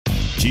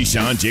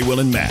Keyshawn, J. Will,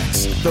 and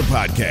Max, the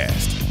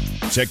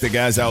podcast. Check the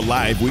guys out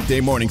live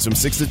weekday mornings from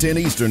 6 to 10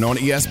 Eastern on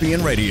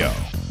ESPN Radio.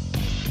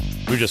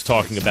 We were just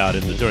talking about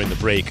it during the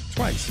break.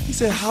 Twice. He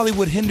said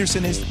Hollywood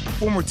Henderson is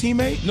former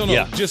teammate? No,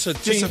 Yeah. just a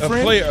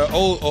friend? player, an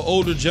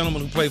older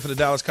gentleman who played for the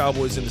Dallas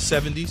Cowboys in the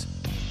 70s.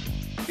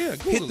 Yeah,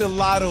 Hit the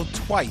lotto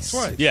twice.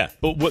 Yeah,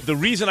 but the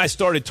reason I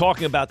started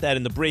talking about that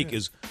in the break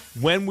is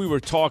when we were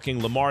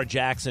talking Lamar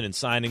Jackson and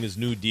signing his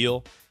new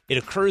deal, it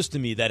occurs to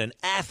me that an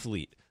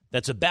athlete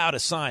that's about to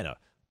sign a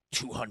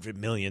 $200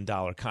 million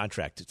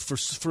contract,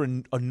 for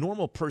a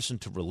normal person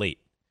to relate,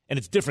 and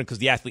it's different because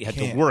the athlete had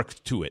to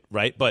work to it,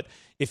 right? But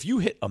if you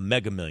hit a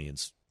Mega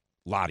Millions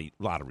lottery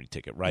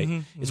ticket,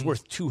 right, it's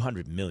worth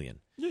 $200 million.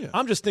 Yeah.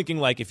 I'm just thinking,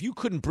 like, if you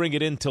couldn't bring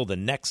it in till the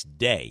next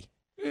day,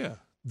 Yeah.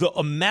 the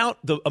amount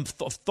of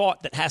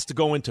thought that has to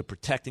go into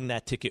protecting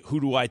that ticket, who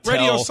do I tell?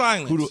 Radio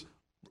silence.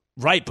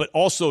 Right, but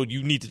also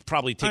you need to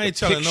probably take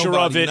a picture of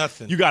nobody it.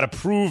 nothing. You got to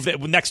prove that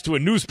next to a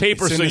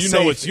newspaper It's in so the you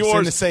safe. know it's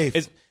yours. It's in the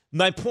safe.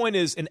 My point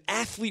is, an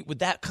athlete with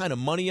that kind of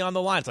money on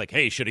the line, it's like,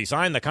 hey, should he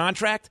sign the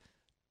contract?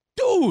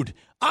 Dude,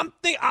 I'm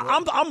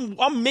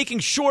making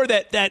sure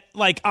that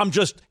like I'm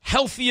just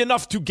healthy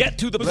enough to get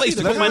to the place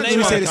to put my name on the Let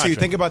me say this contract. to you.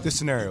 Think about this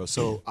scenario.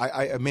 So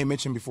I may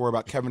mention before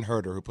about Kevin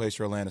Huerter, who plays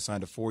for Atlanta,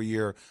 signed a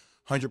 4-year,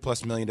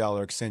 $100+ million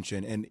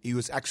extension, and he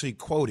was actually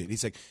quoted.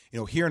 He's like,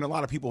 hearing a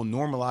lot of people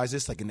normalize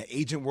this, like in the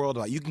agent world,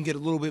 like you can get a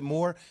little bit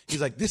more.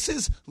 He's like, this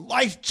is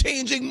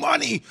life-changing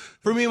money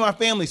for me and my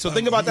family. So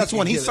think about that's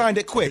one. He signed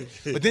it quick.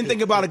 But then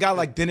think about a guy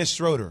like Dennis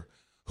Schroeder,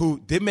 who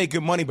did make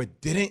good money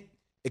but didn't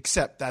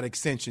accept that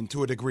extension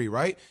to a degree,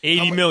 right?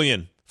 $80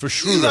 million for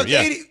Schroeder, like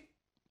yeah. 80,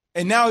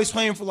 and now he's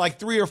playing for like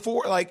 3 or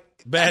 4, like.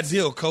 Bad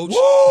deal, coach.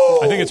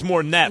 Whoa! I think it's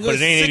more than that, but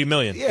it ain't $80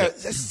 million. Yeah,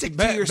 that's sick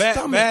to your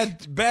stomach.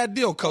 Bad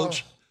deal,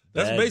 coach.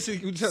 That's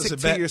basically sick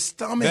to your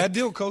stomach. Bad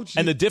deal, coach.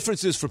 And the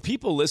difference is for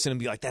people listening and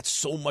be like, that's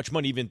so much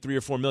money, even 3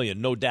 or 4 million,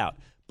 no doubt.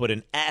 But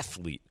an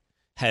athlete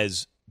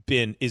is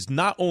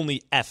not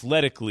only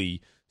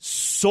athletically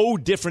so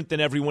different than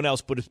everyone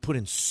else, but has put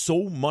in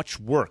so much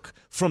work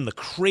from the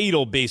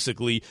cradle,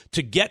 basically,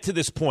 to get to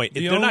this point.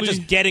 They're not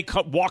just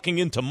walking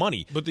into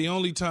money. But the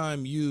only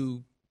time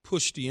you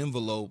push the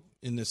envelope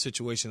in this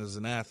situation as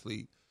an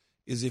athlete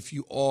is if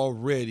you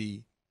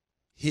already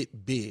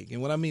hit big.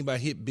 And what I mean by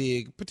hit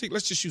big, particularly,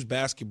 let's just use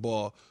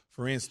basketball,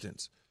 for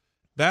instance.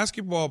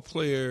 Basketball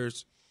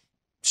players,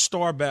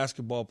 star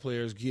basketball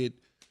players get,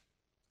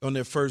 on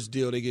their first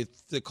deal, they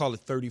call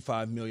it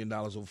 $35 million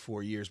over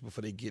 4 years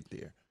before they get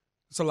there.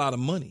 It's a lot of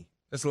money.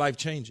 That's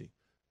life-changing.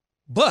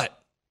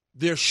 But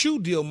their shoe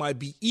deal might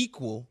be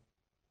equal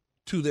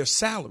to their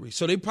salary.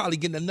 So they probably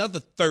get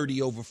another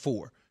 30 over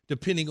 4,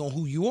 depending on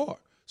who you are.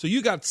 So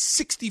you got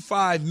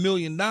 $65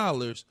 million.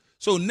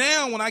 So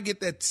now when I get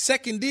that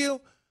second deal,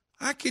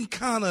 I can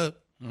kind of,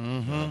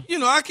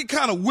 I can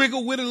kind of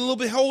wiggle with it a little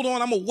bit. Hold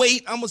on, I'm going to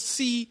wait. I'm going to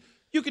see.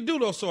 You can do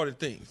those sort of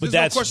things. There's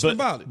no question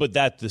about it. But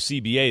that the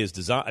CBA is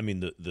designed. I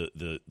mean,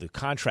 the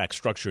contract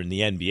structure in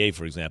the NBA,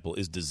 for example,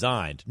 is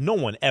designed. No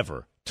one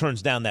ever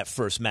turns down that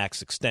first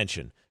max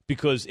extension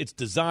because it's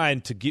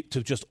designed to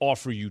just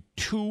offer you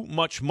too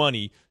much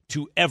money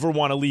to ever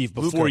want to leave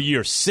before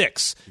year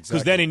 6.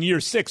 Because then in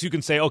year 6, you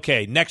can say,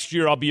 okay, next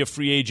year I'll be a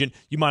free agent.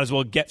 You might as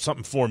well get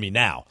something for me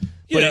now.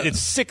 But it's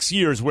 6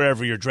 years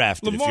wherever you're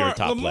drafted if you're a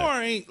top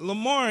player.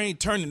 Lamar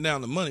ain't turning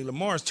down the money.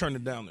 Lamar's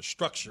turning down the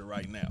structure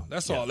right now.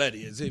 That's all that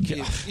is.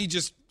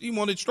 He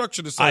wanted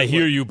structure to say. I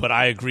hear you, but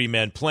I agree,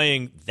 man.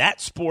 Playing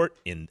that sport,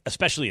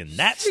 especially in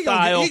that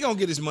style. He going to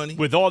get his money.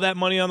 With all that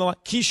money on the line.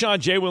 Keyshawn,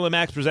 J. Will, and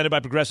Max, presented by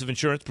Progressive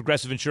Insurance.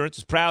 Progressive Insurance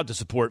is proud to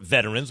support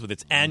veterans with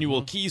its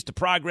annual Keys to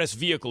Progress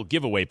vehicle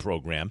giveaway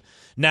program.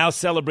 Now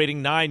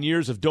celebrating 9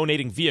 years of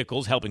donating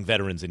vehicles, helping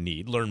veterans in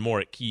need. Learn more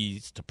at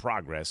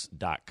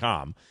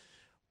keystoprogress.com.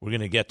 We're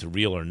going to get to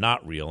real or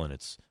not real, and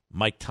it's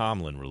Mike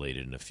Tomlin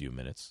related in a few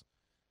minutes.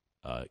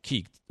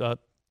 Key,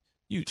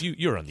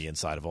 you're on the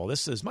inside of all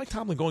this. Is Mike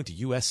Tomlin going to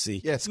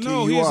USC? Yes, Key,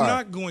 no, he's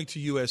not going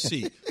to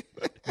USC.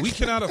 We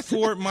cannot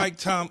afford Mike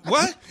Tomlin.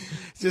 What?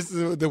 Just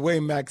the way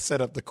Max set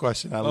up the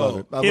question. I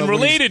love it. In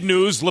related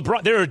news,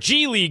 there are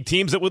G League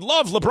teams that would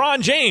love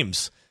LeBron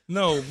James.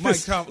 No,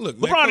 Mike Tomlin. Look,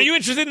 LeBron, are you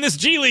interested in this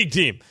G League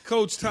team?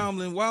 Coach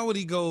Tomlin, why would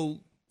he go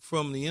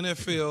from the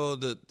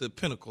NFL, the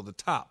pinnacle, the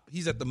top?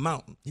 He's at the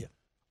mountain. Yeah.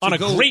 On a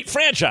great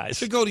franchise.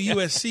 To go to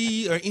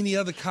USC or any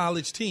other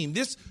college team.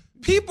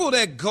 People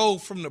that go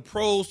from the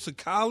pros to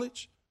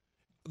college,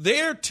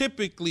 they're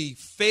typically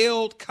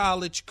failed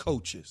college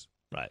coaches.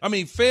 Right. I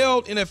mean,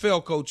 failed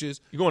NFL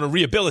coaches. You're going to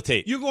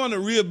rehabilitate. You're going to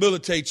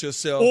rehabilitate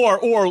yourself.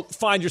 Or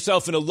find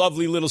yourself in a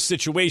lovely little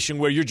situation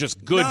where you're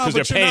just good because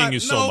they're paying you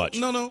so much.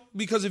 No.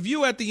 Because if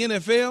you're at the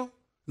NFL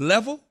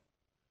level,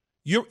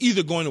 you're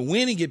either going to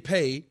win and get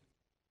paid,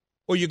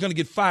 or you're going to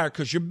get fired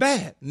because you're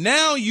bad.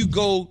 Now you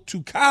go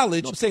to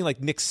college. No, I'm saying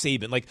like Nick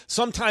Saban. Like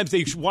sometimes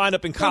they wind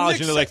up in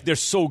college and they're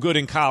so good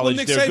in college.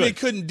 Well, Nick Saban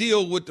couldn't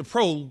deal with the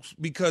pros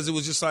because it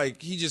was just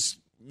like he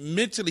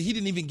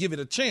didn't even give it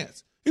a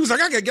chance. He was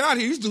like, I got to get out of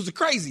here. These dudes are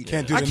crazy.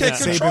 Can't do I can't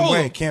control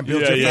them. Can't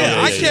build your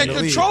family. I can't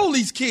control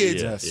these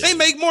kids. Yes. They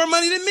make more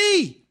money than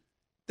me.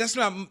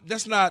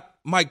 that's not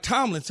Mike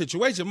Tomlin's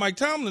situation. Mike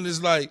Tomlin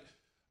is like,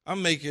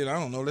 I'm making, I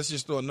don't know, let's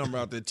just throw a number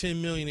out there,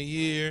 $10 million a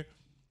year.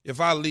 If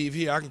I leave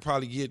here, I can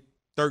probably get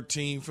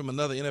 13 from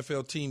another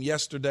NFL team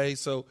yesterday.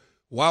 So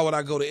why would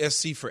I go to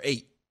SC for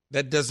 8?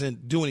 That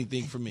doesn't do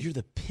anything for me. You're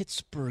the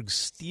Pittsburgh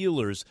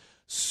Steelers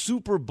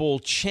Super Bowl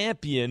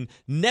champion,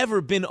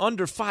 never been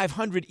under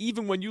 500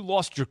 even when you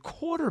lost your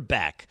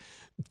quarterback.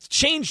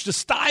 Changed the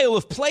style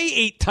of play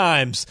 8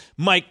 times,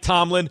 Mike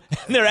Tomlin,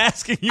 and they're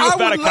asking you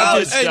about a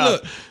coach's job.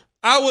 Look,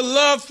 I would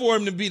love for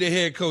him to be the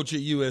head coach at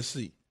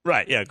USC.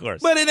 Right, yeah, of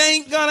course. But it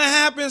ain't going to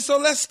happen, so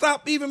let's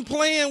stop even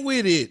playing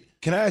with it.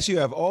 Can I ask you,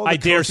 have all the I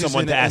dare coaches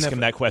someone in to the ask NFL, him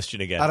that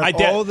question again. Out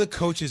of all the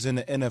coaches in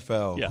the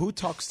NFL, who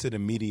talks to the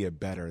media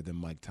better than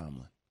Mike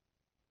Tomlin?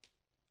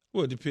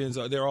 Well, it depends.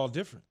 They're all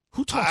different.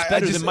 Who talks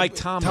better than Mike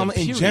Tomlin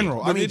in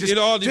general? I mean, it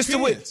all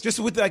depends. Just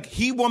with like,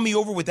 he won me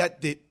over with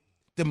that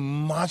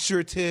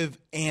demonstrative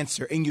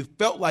answer, and you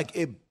felt like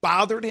it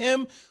bothered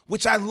him,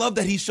 which I love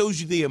that he shows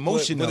you the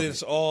emotion but of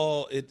it's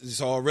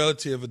all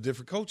relative of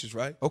different coaches,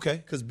 right? Okay.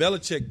 Because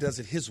Belichick does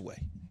it his way.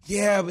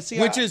 Yeah, but see,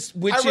 I I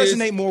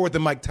resonate more with the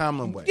Mike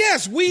Tomlin way.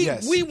 Yes,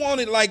 we want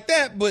it like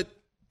that, but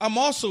I'm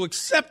also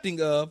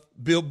accepting of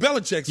Bill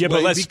Belichick's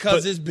way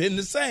because it's been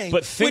the same,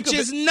 which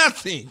is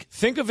nothing.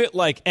 Think of it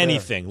like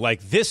anything,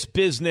 like this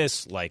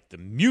business, like the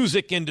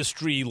music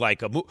industry,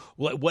 like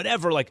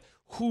whatever. Like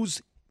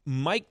who's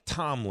Mike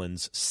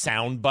Tomlin's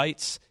sound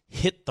bites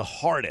hit the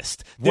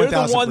hardest? They're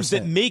 1,000%. the ones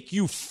that make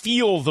you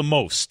feel the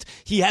most.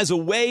 He has a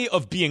way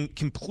of being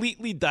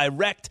completely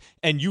direct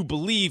and you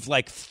believe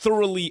like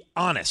thoroughly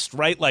honest,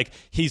 right? Like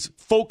he's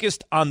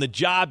focused on the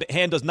job at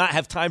hand, does not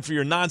have time for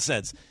your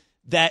nonsense.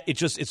 That it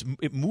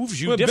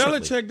moves you differently.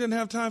 But Belichick didn't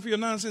have time for your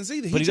nonsense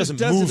either. But he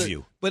doesn't move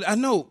you. But I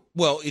know,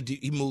 well,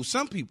 he moves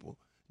some people.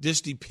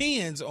 This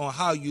depends on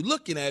how you're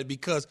looking at it,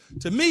 because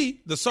to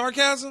me, the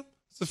sarcasm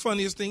is the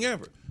funniest thing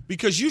ever.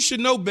 Because you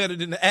should know better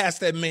than to ask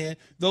that man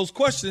those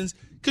questions,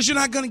 because you're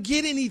not going to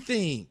get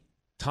anything.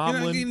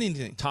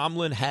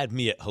 Tomlin had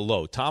me at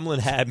hello. Tomlin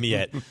had me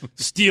at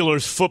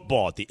Steelers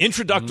football at the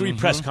introductory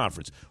press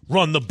conference.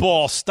 Run the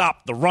ball,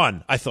 stop the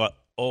run. I thought,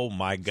 oh,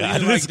 my God.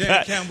 So you like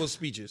Dan Campbell's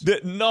speeches?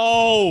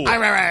 No,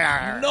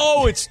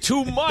 it's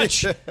too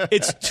much.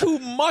 It's too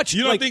much.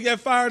 You don't think that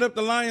fired up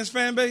the Lions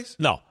fan base?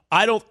 No,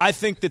 I don't. I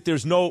think that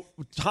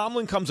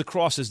Tomlin comes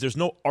across as there's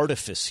no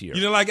artifice here.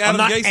 You don't like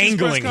Adam Gase's I'm not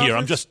angling press here.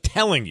 I'm just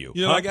telling you.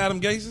 You don't like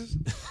Adam Gase's?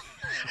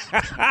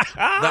 The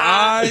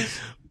eyes?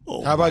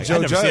 Oh, how about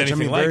Joe Judge? I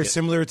mean, like very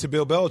similar to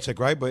Bill Belichick,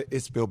 right? But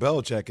it's Bill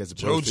Belichick as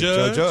opposed to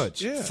Joe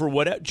Judge. Yeah.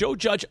 Joe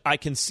Judge, I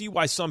can see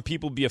why some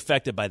people be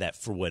affected by that.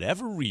 For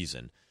whatever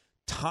reason,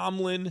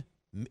 Tomlin,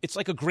 it's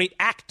like a great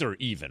actor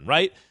even,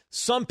 right?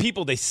 Some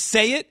people, they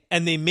say it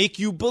and they make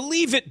you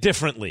believe it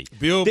differently.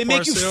 They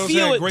make you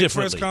feel it great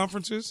differently. Press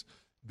conferences.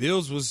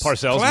 Bill's was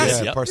Parcells classic.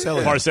 did. Yeah.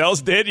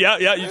 Parcells did.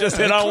 Yeah. You just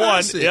hit on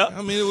classic. one. Yeah.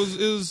 I mean, it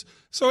was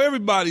so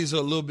everybody's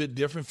a little bit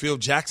different. Phil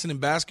Jackson in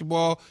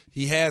basketball,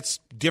 he had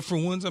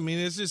different ones. I mean,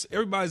 it's just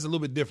everybody's a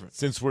little bit different.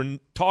 Since we're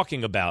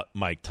talking about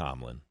Mike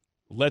Tomlin,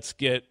 let's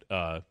get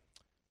to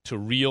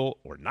real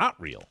or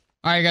not real.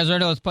 All right, guys,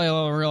 ready? Let's play a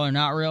little real or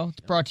not real. It's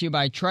brought to you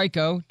by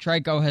Trico.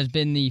 Trico has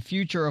been the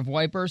future of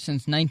wipers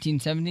since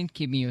 1970,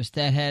 keeping you a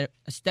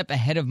step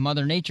ahead of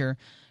Mother Nature.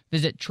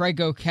 Visit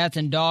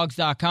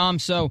TricoCatsAndDogs.com.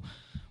 So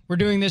we're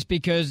doing this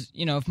because,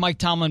 if Mike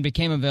Tomlin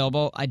became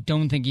available, I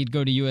don't think he'd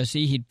go to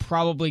USC. He'd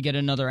probably get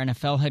another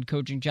NFL head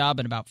coaching job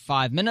in about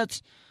 5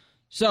 minutes.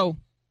 So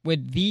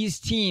with these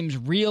teams,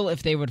 real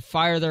if they would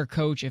fire their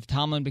coach if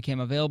Tomlin became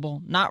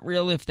available, not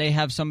real if they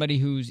have somebody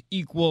who's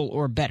equal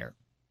or better.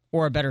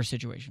 Or a better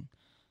situation.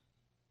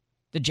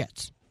 The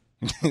Jets.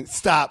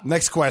 Stop.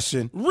 Next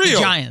question. Real.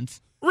 The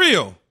Giants.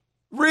 Real.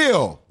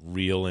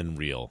 Real and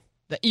real.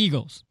 The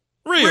Eagles.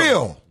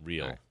 Real.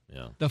 Yeah.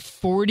 The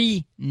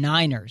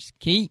 49ers.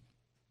 Key?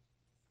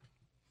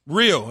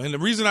 Real. And the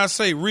reason I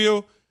say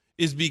real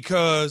is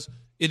because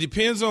it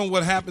depends on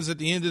what happens at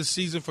the end of the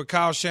season for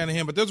Kyle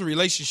Shanahan, but there's a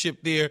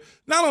relationship there,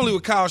 not only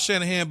with Kyle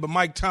Shanahan, but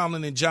Mike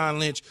Tomlin and John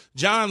Lynch.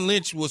 John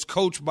Lynch was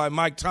coached by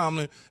Mike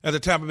Tomlin at the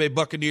Tampa Bay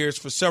Buccaneers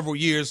for several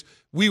years.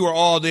 We were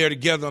all there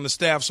together on the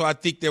staff, so I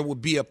think there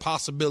would be a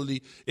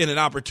possibility and an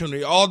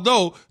opportunity.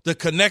 Although the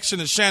connection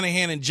of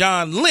Shanahan and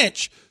John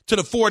Lynch to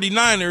the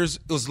 49ers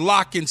was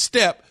lock and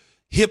step,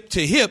 hip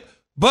to hip,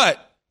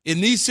 but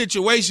in these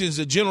situations,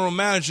 the general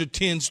manager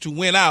tends to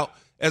win out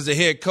as the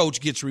head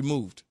coach gets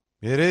removed.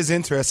 It is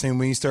interesting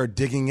when you start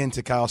digging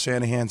into Kyle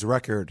Shanahan's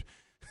record.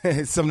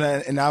 It's something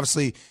that, and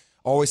obviously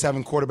always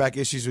having quarterback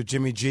issues with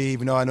Jimmy G,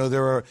 even though I know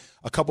there were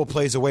a couple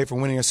plays away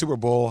from winning a Super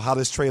Bowl, how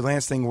this Trey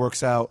Lance thing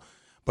works out.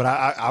 But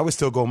I would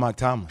still go Mike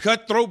Tomlin.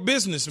 Cutthroat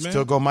business, man.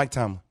 Still go Mike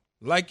Tomlin.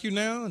 Like you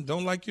now and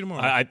don't like you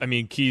tomorrow. I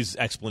mean, Key's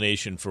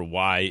explanation for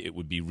why it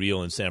would be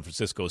real in San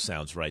Francisco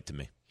sounds right to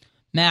me.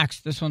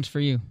 Max, this one's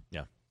for you.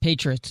 Yeah.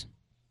 Patriots.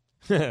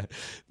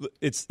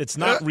 It's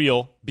not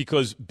real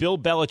because Bill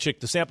Belichick,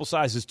 the sample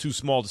size is too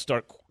small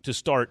to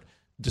start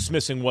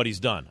dismissing what he's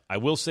done. I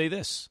will say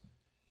this.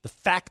 The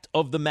fact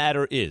of the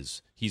matter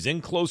is He's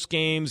in close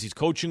games. He's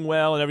coaching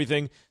well and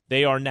everything.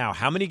 They are now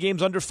how many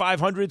games under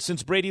 500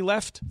 since Brady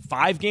left?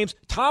 5 games?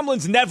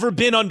 Tomlin's never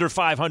been under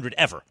 500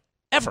 ever.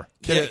 Ever.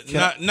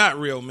 Not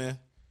real, man.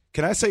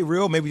 Can I say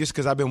real? Maybe just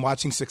because I've been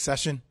watching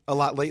Succession a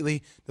lot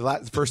lately,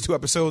 the first 2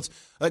 episodes.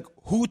 Like,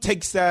 who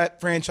takes that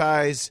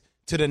franchise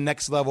to the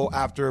next level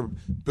after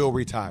Bill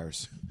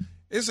retires?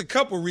 There's a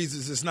couple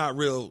reasons it's not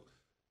real.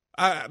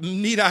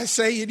 Need I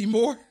say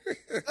anymore?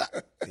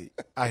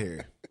 I hear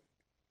you.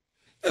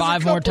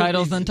 5 more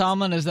titles than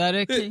Tomlin? Is that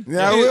it, Key?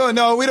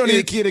 No, we don't need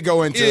a Key to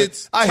go into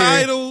it's it. I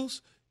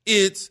titles.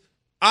 It's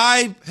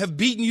I have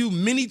beaten you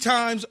many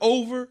times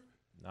over.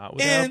 Not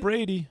without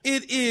Brady.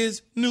 It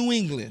is New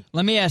England.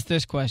 Let me ask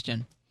this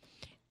question.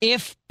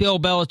 If Bill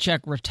Belichick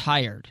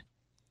retired,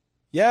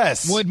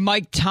 yes, would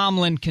Mike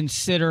Tomlin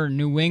consider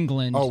New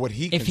England would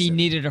he if he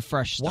needed a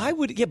fresh start?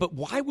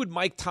 Why would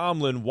Mike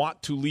Tomlin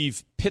want to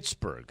leave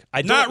Pittsburgh?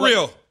 Not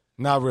real.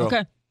 Not real.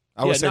 Okay.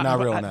 I would say not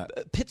real on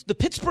that. The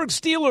Pittsburgh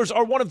Steelers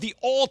are one of the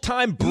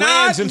all-time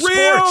brands in sports.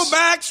 Not real,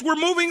 Max. We're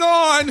moving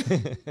on.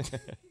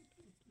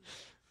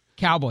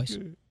 Cowboys.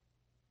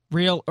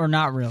 Real or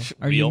not real?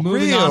 Are Real. you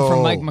moving on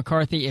from Mike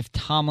McCarthy if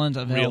Tomlin's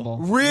available?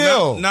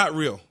 Real. Not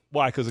real.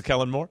 Why? Because of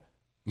Kellen Moore?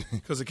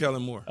 Because of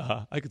Kellen Moore.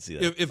 I could see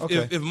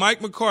that. If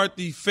Mike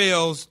McCarthy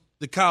fails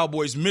the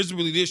Cowboys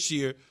miserably this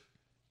year,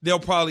 they'll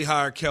probably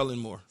hire Kellen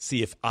Moore.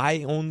 See, if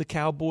I own the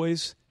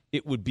Cowboys,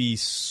 it would be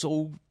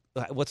so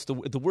what's the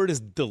word is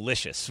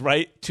delicious,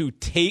 right? To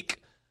take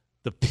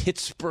the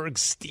Pittsburgh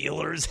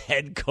Steelers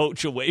head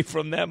coach away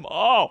from them.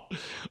 Oh,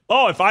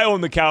 if I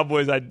own the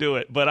Cowboys, I'd do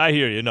it. But I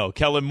hear you. No,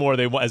 Kellen Moore,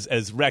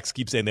 as Rex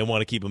keeps saying, they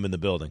want to keep him in the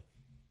building.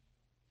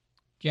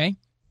 Jay?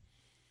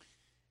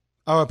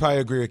 I would probably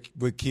agree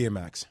with Key and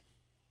Max.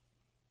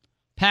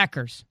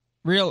 Packers.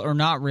 Real or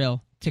not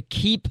real? To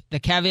keep, the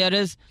caveat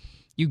is,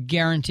 you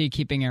guarantee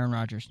keeping Aaron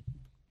Rodgers.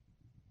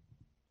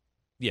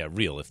 Yeah,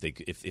 real. If they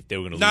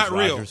were going to lose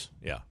Rodgers.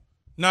 Yeah.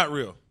 Not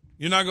real.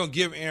 You're not going to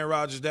give Aaron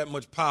Rodgers that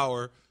much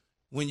power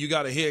when you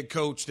got a head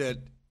coach that,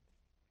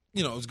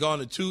 has gone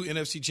to 2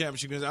 NFC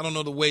championship games. I don't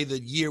know the way the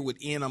year would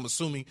end. I'm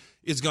assuming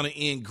it's going to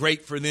end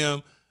great for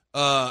them.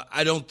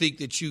 I don't think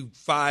that you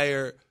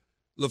fire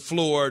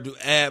LaFleur to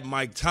add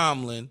Mike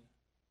Tomlin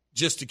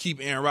just to keep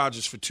Aaron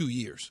Rodgers for 2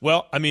 years.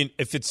 Well, I mean,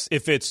 if it's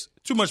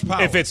too much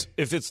power. If it's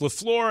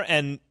LaFleur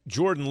and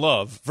Jordan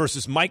Love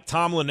versus Mike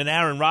Tomlin and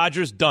Aaron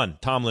Rodgers, done.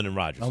 Tomlin and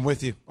Rodgers. I'm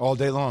with you all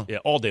day long. Yeah,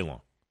 all day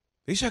long.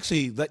 They should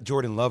actually let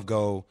Jordan Love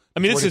go. I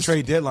mean, this is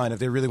trade deadline if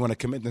they really want to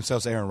commit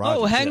themselves to Aaron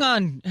Rodgers. Oh,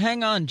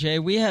 hang on, Jay.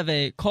 We have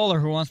a caller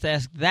who wants to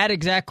ask that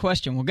exact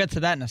question. We'll get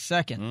to that in a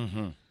second.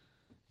 Mm-hmm.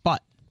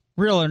 But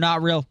real or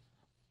not real,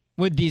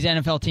 would these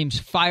NFL teams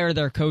fire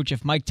their coach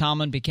if Mike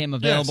Tomlin became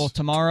available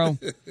tomorrow?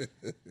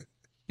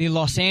 The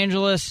Los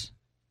Angeles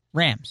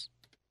Rams.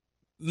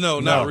 No,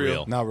 not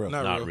real. Not real.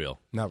 Not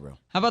real.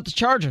 How about the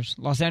Chargers?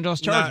 Los Angeles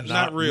Chargers.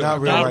 Not real.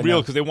 Not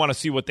real because they want to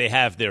see what they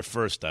have there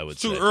first, I would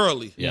say. Too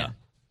early. Yeah.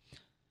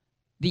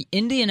 The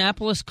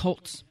Indianapolis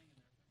Colts.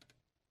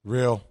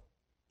 Real.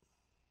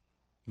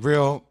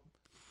 Probably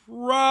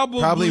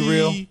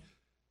real.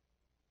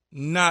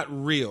 Not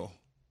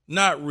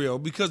real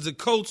because the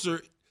Colts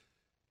are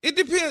 – it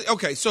depends.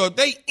 Okay, so if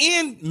they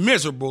end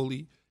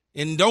miserably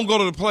and don't go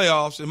to the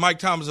playoffs and Mike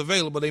Tomlin's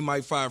available, they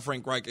might fire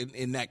Frank Reich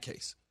in that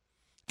case.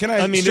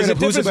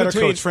 Who's a better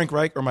coach, Frank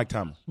Reich or Mike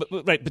Tomlin?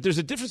 But there's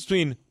a difference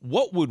between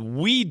what would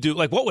we do,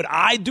 like what would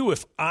I do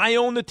if I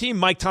own the team?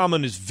 Mike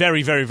Tomlin is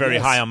very, very, very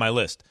high on my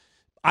list.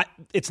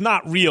 It's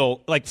not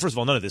real. Like, first of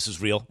all, none of this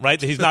is real,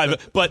 right? He's not.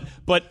 But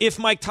if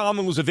Mike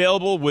Tomlin was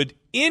available, would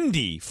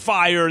Indy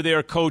fire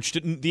their coach?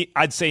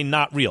 I'd say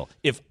not real.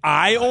 If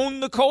I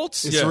own the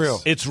Colts, it's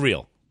real. It's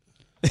real.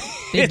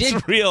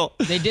 Real.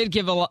 They did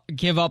give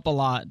up a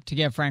lot to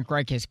get Frank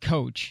Reich his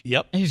coach.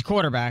 Yep. His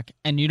quarterback,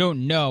 and you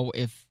don't know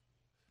if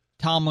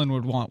Tomlin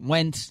would want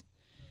Wentz,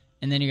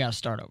 and then you got to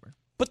start over.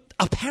 But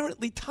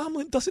apparently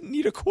Tomlin doesn't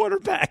need a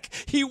quarterback.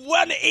 He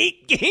won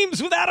 8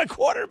 games without a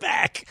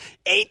quarterback.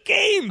 8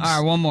 games. All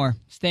right, one more.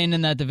 Staying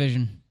in that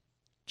division.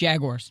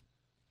 Jaguars.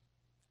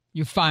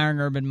 You firing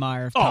Urban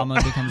Meyer if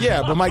Tomlin becomes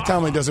but Mike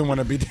Tomlin doesn't want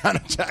to be down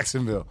in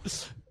Jacksonville.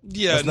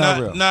 Yeah,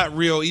 That's not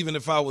real. Even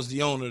if I was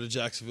the owner of the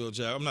Jacksonville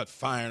Jaguars, I'm not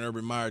firing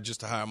Urban Meyer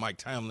just to hire Mike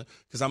Tomlin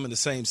because I'm in the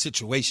same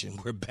situation.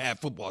 We're a bad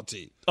football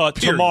team.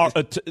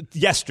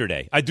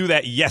 Yesterday, I do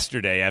that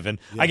yesterday, Evan.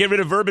 Yeah. I get rid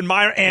of Urban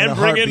Meyer and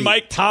bring in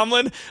Mike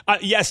Tomlin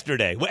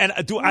yesterday, and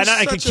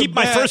I can keep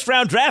my first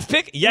round draft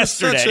pick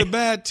yesterday. We're such a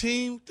bad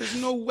team. There's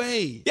no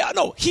way. Yeah,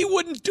 no, he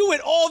wouldn't do it.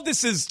 All of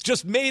this is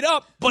just made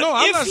up. But no,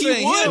 I'm if not he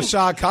saying would, him.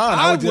 Shah Khan,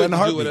 I would do it in a wouldn't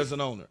heartbeat. do it as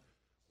an owner.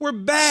 We're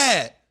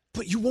bad.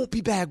 But you won't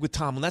be bad with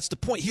Tomlin. That's the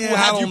point. He Yeah, will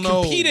have I you don't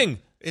know. competing.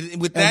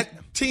 With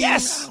that team,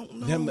 yes. I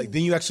don't know.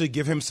 Then you actually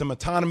give him some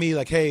autonomy,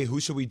 like, hey, who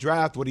should we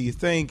draft? What do you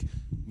think?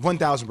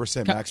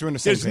 1,000%, Max. We're in the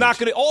same There's page. not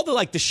going to all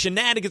the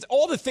shenanigans,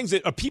 all the things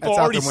that people That's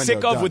are out already the window, sick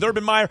of done. with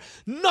Urban Meyer.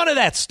 None of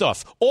that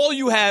stuff. All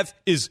you have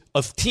is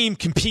a team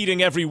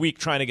competing every week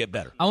trying to get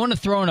better. I want to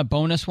throw in a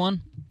bonus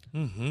one.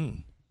 Mm-hmm.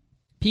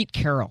 Pete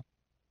Carroll.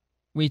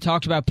 We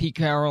talked about Pete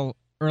Carroll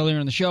earlier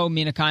in the show.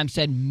 Mina Kimes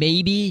said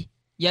maybe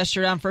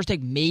yesterday on First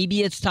Take,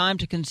 maybe it's time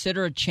to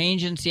consider a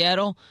change in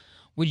Seattle.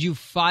 Would you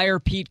fire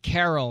Pete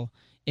Carroll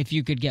if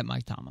you could get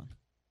Mike Tomlin?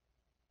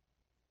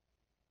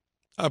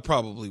 I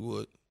probably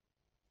would.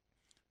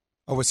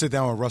 I would sit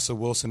down with Russell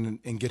Wilson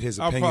and get his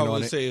opinion on it. I'll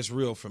probably say it's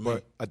real for me.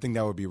 But I think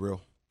that would be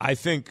real. I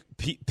think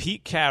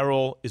Pete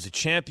Carroll is a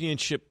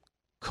championship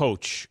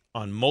coach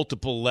on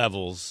multiple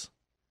levels.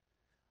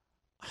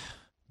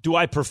 Do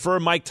I prefer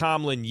Mike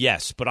Tomlin?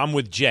 Yes, but I'm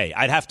with Jay.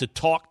 I'd have to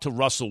talk to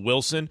Russell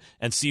Wilson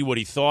and see what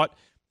he thought.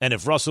 And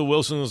if Russell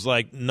Wilson was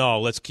like, no,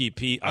 let's keep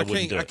Pete, I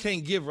wouldn't do it. I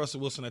can't give Russell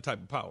Wilson that type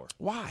of power.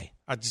 Why?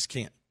 I just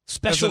can't.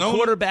 Special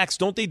quarterbacks,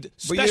 don't they?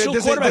 Special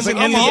doesn't- quarterbacks doesn't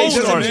like mean- NBA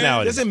doesn't- stars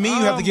nowadays. Doesn't mean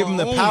you have to give him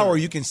the power.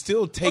 You can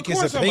still take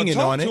his opinion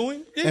on it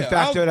and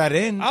factor that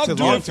in. I'll to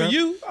do long it for term.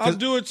 you. I'll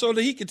do it so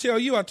that he can tell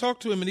you I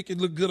talked to him and he can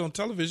look good on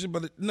television.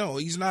 But no,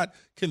 he's not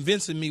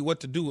convincing me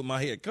what to do with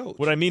my head coach.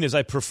 What I mean is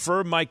I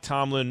prefer Mike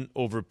Tomlin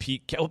over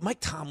Pete Carroll. Mike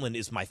Tomlin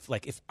is my,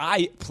 like, if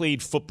I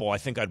played football, I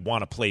think I'd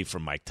want to play for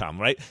Mike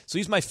Tomlin, right? So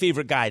he's my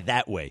favorite guy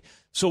that way.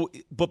 So,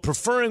 but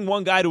preferring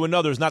one guy to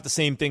another is not the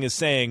same thing as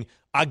saying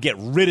I'll get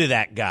rid of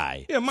that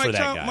guy. Yeah, for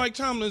that guy. Mike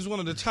Tomlin is one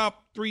of the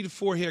top 3 to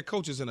 4 head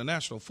coaches in the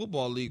National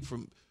Football League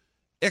from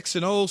X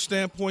and O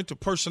standpoint to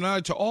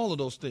personality to all of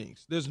those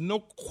things. There's no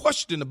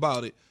question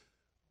about it.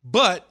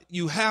 But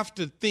you have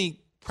to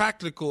think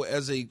practical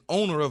as a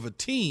owner of a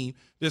team.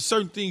 There's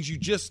certain things you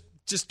just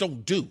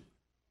don't do.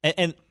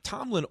 And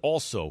Tomlin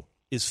also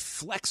is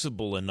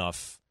flexible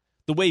enough.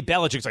 The way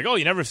Belichick's like, oh,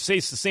 you never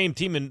face the same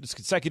team in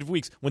consecutive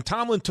weeks. When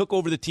Tomlin took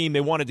over the team, they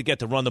wanted to get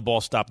to run the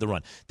ball, stop the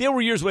run. There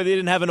were years where they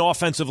didn't have an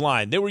offensive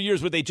line. There were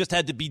years where they just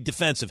had to be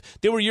defensive.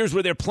 There were years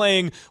where they're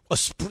playing,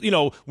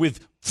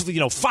 with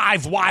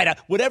 5 wide.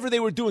 Whatever they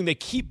were doing, they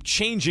keep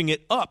changing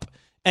it up.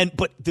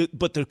 But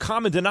the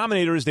common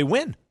denominator is they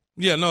win.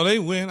 Yeah, no, they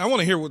win. I want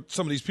to hear what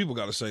some of these people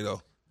got to say,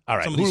 though. All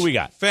right, who do we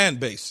got? Fan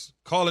base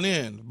calling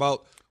in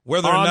about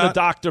whether or on not the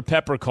Dr.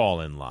 Pepper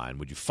call-in line.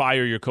 Would you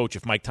fire your coach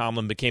if Mike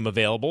Tomlin became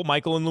available?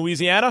 Michael in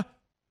Louisiana?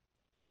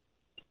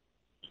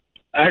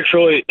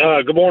 Actually,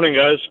 good morning,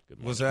 guys.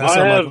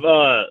 I have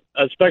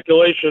a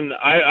speculation.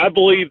 I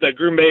believe that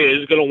Green Bay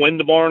is going to win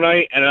tomorrow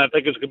night, and I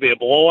think it's going to be a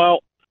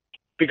blowout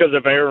because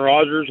of Aaron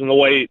Rodgers and the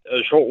way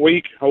a short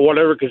week or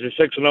whatever, because he's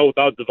 6-0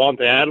 without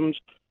Devontae Adams.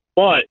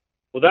 But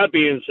with that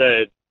being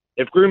said,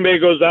 if Green Bay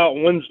goes out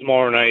and wins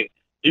tomorrow night,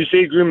 do you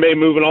see Green Bay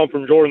moving on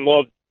from Jordan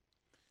Love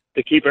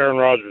to keep Aaron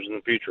Rodgers in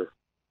the future?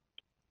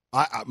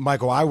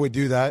 Michael, I would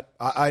do that.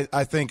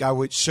 I think I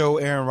would show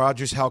Aaron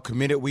Rodgers how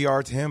committed we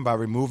are to him by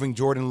removing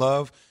Jordan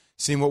Love,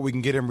 seeing what we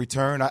can get in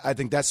return. I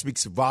think that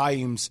speaks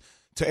volumes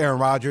to Aaron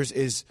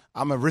Rodgers.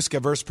 I'm a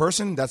risk-averse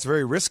person. That's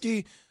very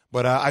risky,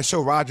 but I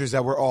show Rodgers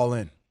that we're all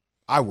in.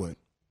 I would.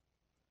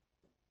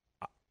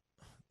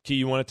 Key,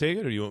 you want to take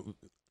it, or you?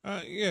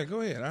 Yeah,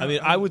 go ahead.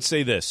 I would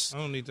say this. I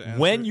don't need to answer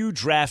when it. you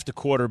draft a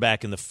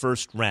quarterback in the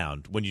first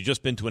round, when you've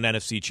just been to an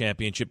NFC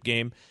championship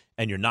game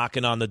and you're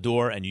knocking on the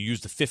door and you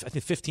use the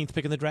 15th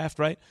pick in the draft,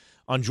 right,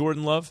 on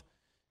Jordan Love,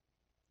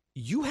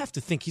 you have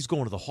to think he's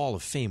going to the Hall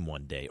of Fame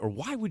one day. Or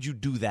why would you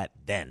do that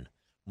then,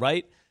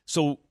 right?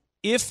 So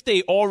if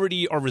they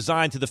already are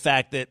resigned to the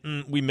fact that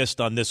we missed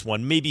on this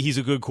one, maybe he's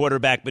a good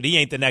quarterback, but he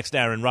ain't the next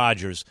Aaron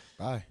Rodgers,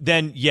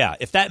 then, yeah,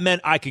 if that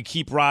meant I could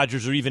keep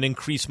Rodgers or even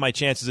increase my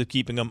chances of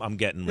keeping him, I'm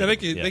getting rid of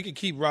him. They could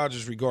keep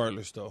Rodgers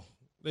regardless, though.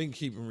 They can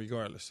keep him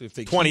regardless. If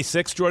they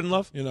 26, Jordan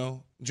Love?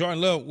 Jordan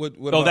Love would.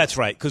 Oh, that's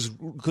right, because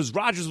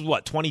Rodgers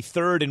was,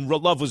 23rd, and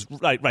Love was,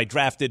 right,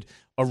 drafted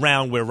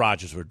around where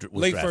Rodgers was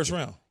late drafted. First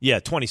round. Yeah,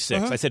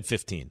 26. I said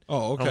 15. Oh,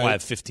 okay. I don't know why I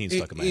have 15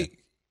 stuck in my head.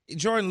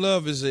 Jordan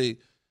Love is a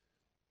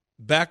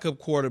backup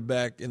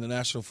quarterback in the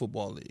National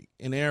Football League,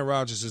 and Aaron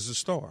Rodgers is a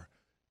star.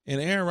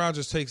 And Aaron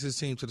Rodgers takes his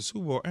team to the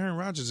Super Bowl. Aaron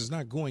Rodgers is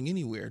not going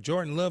anywhere.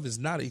 Jordan Love is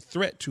not a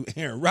threat to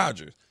Aaron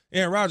Rodgers.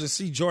 Aaron Rodgers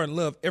sees Jordan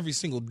Love every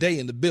single day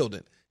in the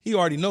building. He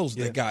already knows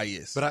who that guy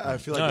is. But I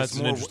feel like that's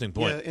an interesting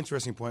point. Yeah,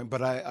 interesting point.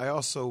 But I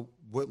also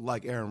would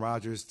like Aaron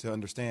Rodgers to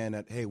understand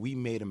that, hey, we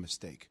made a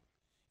mistake.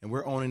 And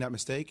we're owning that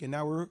mistake, and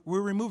now we're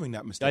removing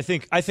that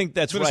mistake. I think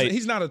that's right.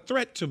 He's not a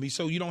threat to me,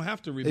 so you don't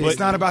have to remove It's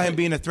not about him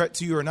being a threat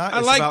to you or not. I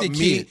it's like about the me.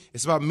 kid.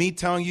 It's about me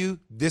telling you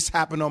this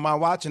happened on my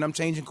watch, and I'm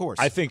changing course.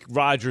 I think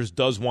Rodgers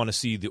does want to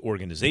see the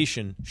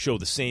organization show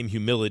the same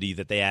humility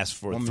that they ask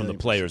for from the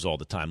players all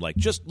the time. Like,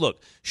 just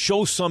look,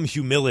 show some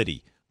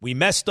humility. We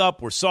messed up.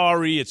 We're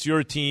sorry. It's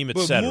your team,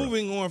 etc. But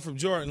moving on from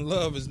Jordan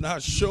Love is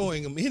not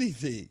showing him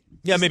anything.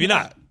 Yeah, maybe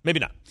not. Maybe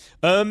not.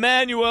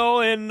 Emmanuel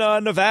in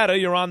Nevada,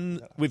 you're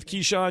on with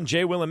Keyshawn,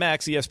 J. Will, and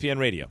Max, ESPN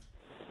Radio.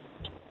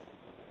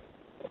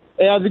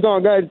 Hey, how's it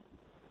going, guys?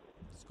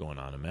 What's going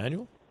on,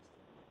 Emmanuel?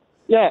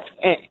 Yeah,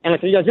 and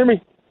can you guys hear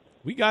me?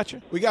 We got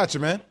you. We got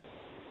you, man.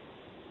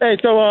 Hey,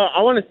 so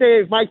I want to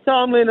say Mike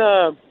Tomlin,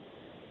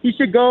 he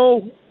should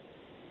go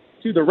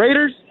to the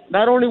Raiders.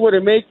 Not only would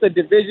it make the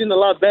division a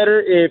lot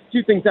better if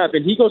two things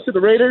happen. He goes to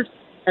the Raiders,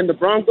 and the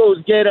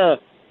Broncos get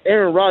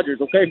Aaron Rodgers,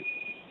 okay?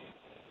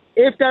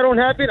 If that don't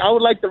happen, I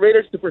would like the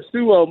Raiders to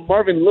pursue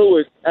Marvin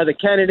Lewis as a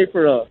candidate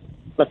for a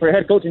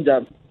head coaching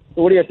job.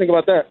 So what do you guys think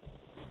about that?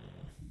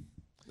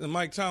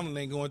 Mike Tomlin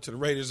ain't going to the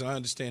Raiders, and I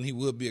understand he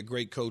would be a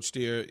great coach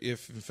there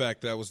if, in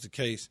fact, that was the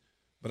case.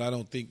 But I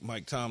don't think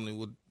Mike Tomlin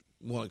would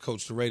want to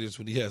coach the Raiders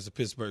when he has the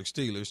Pittsburgh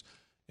Steelers.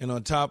 And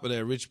on top of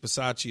that, Rich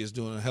Bisaccia is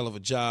doing a hell of a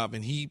job,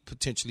 and he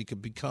potentially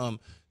could become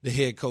the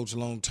head coach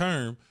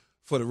long-term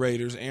for the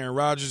Raiders. Aaron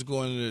Rodgers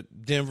going to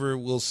Denver.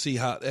 We'll see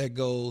how that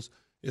goes.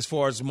 As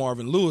far as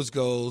Marvin Lewis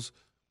goes,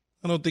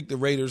 I don't think the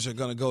Raiders are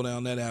going to go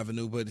down that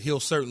avenue, but he'll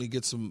certainly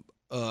get some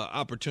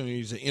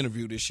opportunities to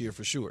interview this year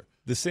for sure.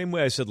 The same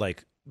way I said,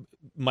 like,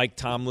 Mike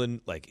Tomlin,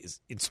 like, is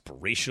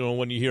inspirational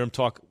when you hear him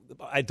talk.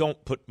 I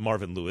don't put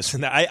Marvin Lewis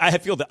in that. I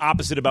feel the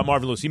opposite about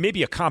Marvin Lewis. He may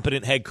be a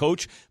competent head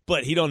coach,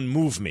 but he doesn't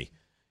move me,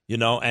 you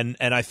know, and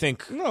I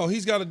think. No,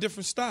 he's got a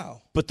different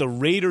style. But the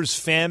Raiders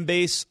fan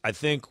base, I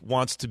think,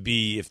 wants to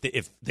be,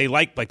 if they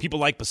like people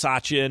like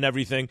Bisaccia and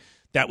everything,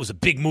 that was a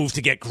big move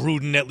to get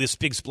Gruden, at this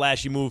big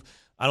splashy move.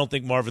 I don't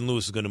think Marvin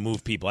Lewis is going to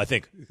move people. I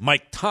think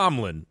Mike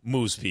Tomlin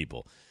moves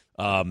people.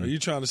 Are you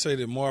trying to say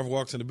that Marv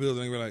walks in the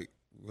building and we're like,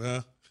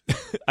 well?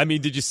 I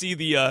mean, did you see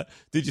the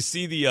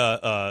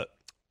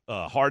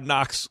Hard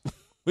Knocks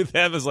with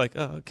them? It's like,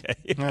 oh, okay.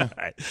 Yeah.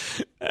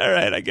 All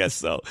right, I guess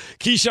so.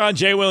 Keyshawn,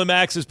 J. Will, and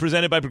Max is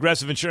presented by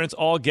Progressive Insurance.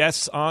 All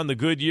guests on the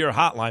Goodyear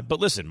hotline. But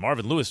listen,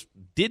 Marvin Lewis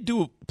did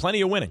do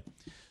plenty of winning.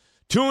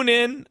 Tune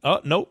in.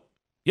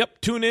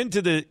 Tune in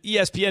to the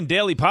ESPN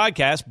Daily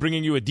Podcast,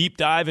 bringing you a deep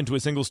dive into a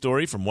single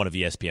story from one of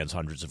ESPN's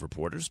hundreds of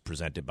reporters,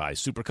 presented by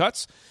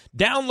Supercuts.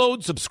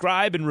 Download,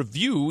 subscribe, and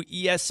review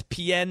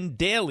ESPN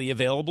Daily,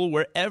 available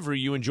wherever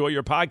you enjoy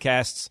your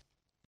podcasts.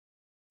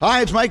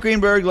 Hi, it's Mike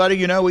Greenberg letting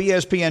you know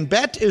ESPN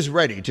Bet is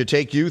ready to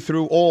take you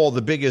through all the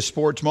biggest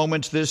sports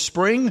moments this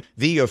spring.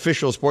 The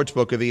official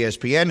sportsbook of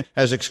ESPN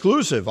has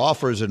exclusive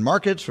offers and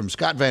markets from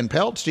Scott Van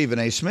Pelt, Stephen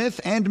A. Smith,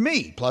 and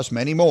me, plus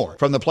many more.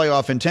 From the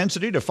playoff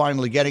intensity to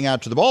finally getting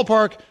out to the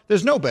ballpark,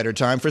 there's no better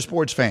time for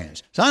sports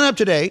fans. Sign up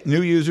today.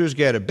 New users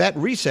get a bet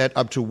reset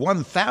up to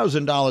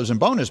 $1,000 in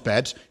bonus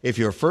bets if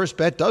your first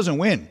bet doesn't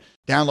win.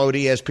 Download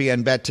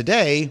ESPN Bet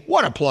today.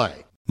 What a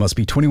play. Must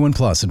be 21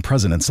 plus and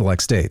present in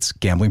select states.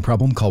 Gambling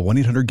problem? Call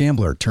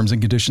 1-800-GAMBLER. Terms and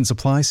conditions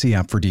apply. See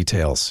app for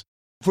details.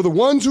 For the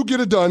ones who get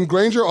it done,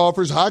 Grainger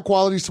offers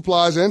high-quality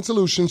supplies and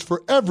solutions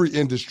for every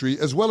industry,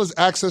 as well as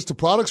access to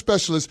product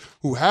specialists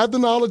who have the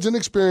knowledge and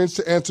experience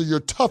to answer your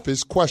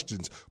toughest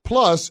questions.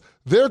 Plus,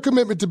 their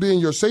commitment to being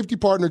your safety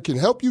partner can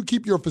help you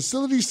keep your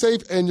facility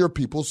safe and your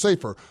people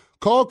safer.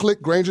 Call,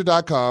 click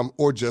Grainger.com,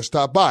 or just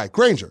stop by.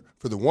 Grainger,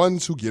 for the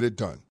ones who get it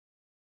done.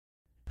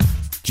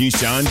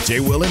 Keyshawn, J.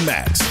 Will, and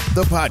Max,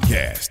 the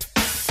podcast.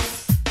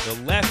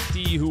 The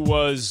lefty who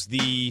was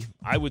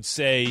I would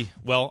say,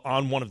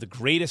 on one of the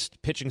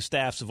greatest pitching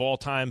staffs of all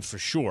time for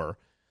sure,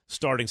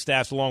 starting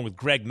staffs along with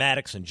Greg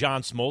Maddux and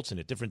John Smoltz, and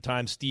at different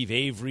times Steve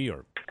Avery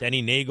or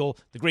Denny Nagel,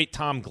 the great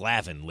Tom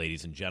Glavine,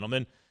 ladies and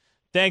gentlemen.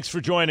 Thanks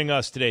for joining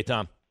us today,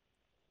 Tom.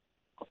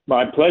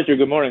 My pleasure.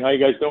 Good morning. How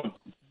you guys doing?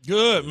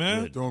 Good,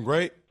 man. Good. Doing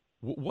great.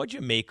 What'd you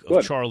make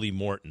of Charlie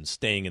Morton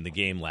staying in the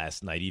game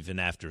last night, even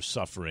after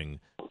suffering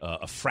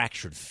a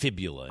fractured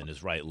fibula in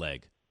his right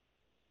leg?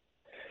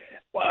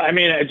 Well, I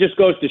mean, it just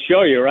goes to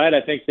show you, right? I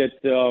think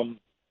that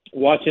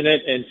watching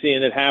it and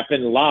seeing it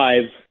happen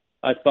live,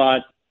 I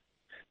thought,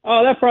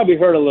 oh, that probably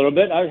hurt a little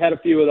bit. I've had a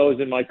few of those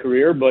in my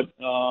career, but,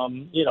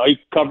 he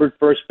covered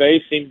first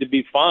base, seemed to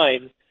be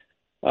fine,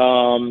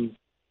 only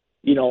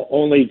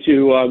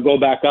to go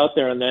back out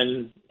there and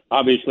then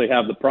obviously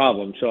have the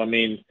problem. So, I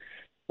mean,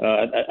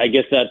 I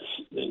guess that's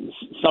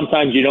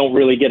sometimes you don't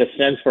really get a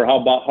sense for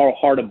how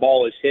hard a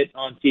ball is hit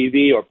on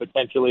TV, or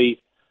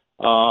potentially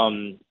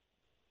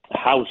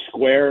how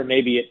square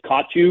maybe it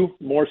caught you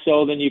more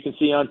so than you can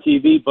see on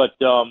TV. But,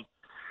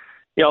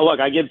 look,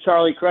 I give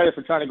Charlie credit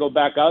for trying to go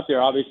back out there.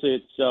 Obviously,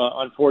 it's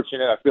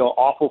unfortunate. I feel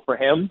awful for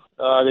him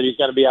that he's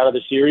going to be out of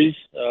the series.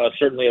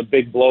 Certainly a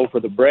big blow for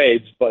the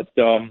Braves, but,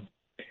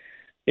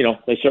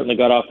 they certainly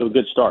got off to a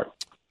good start.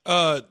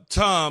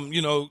 Tom,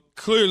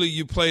 clearly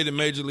you played in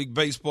Major League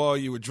Baseball.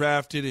 You were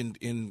drafted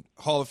in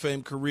Hall of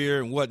Fame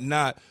career and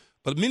whatnot.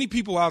 But many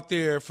people out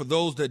there, for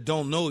those that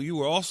don't know, you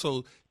were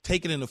also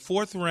taken in the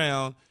fourth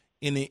round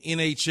in the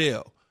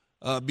NHL.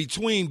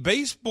 Between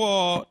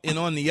baseball and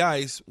on the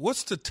ice,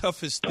 what's the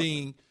toughest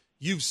thing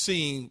you've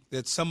seen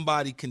that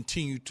somebody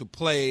continued to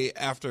play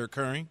after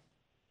occurring?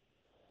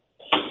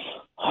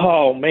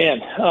 Oh,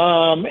 man.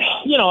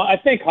 I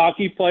think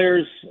hockey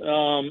players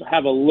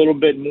have a little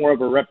bit more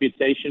of a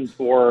reputation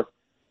for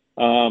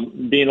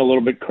being a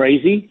little bit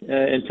crazy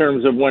in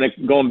terms of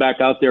going back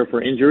out there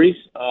for injuries.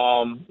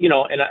 And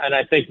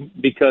I think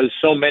because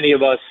so many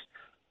of us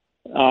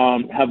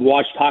have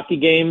watched hockey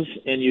games,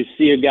 and you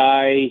see a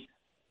guy,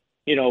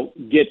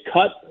 get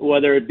cut,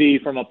 whether it be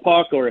from a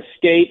puck or a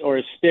skate or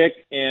a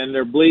stick, and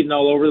they're bleeding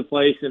all over the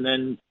place, and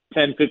then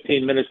 10,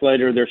 15 minutes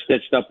later, they're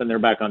stitched up and they're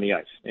back on the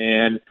ice.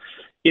 And,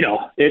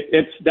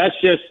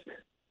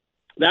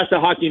 that's a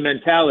hockey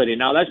mentality.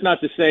 Now, that's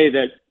not to say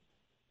that,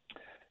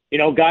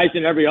 guys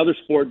in every other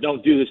sport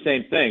don't do the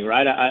same thing,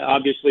 right?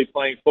 Obviously,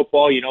 playing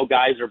football,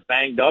 guys are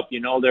banged up.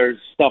 There's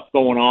stuff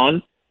going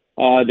on.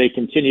 they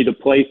continue to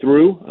play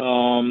through.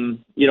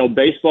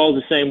 Baseball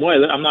is the same way.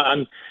 I'm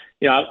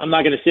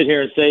not going to sit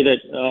here and say that,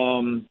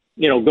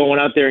 going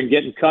out there and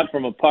getting cut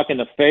from a puck in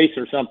the face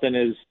or something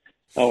is,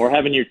 or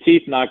having your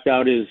teeth knocked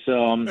out is,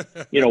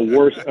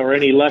 worse or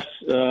any less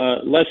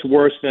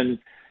worse than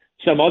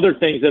some other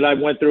things that I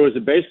went through as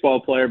a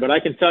baseball player. But I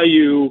can tell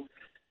you,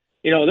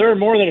 there were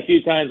more than a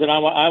few times that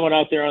I went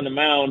out there on the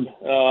mound,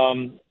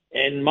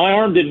 and my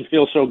arm didn't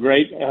feel so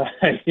great.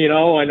 I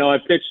know I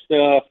pitched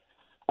a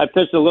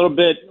little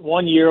bit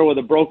one year with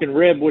a broken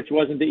rib, which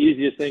wasn't the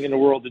easiest thing in the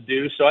world to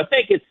do. So I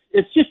think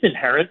it's just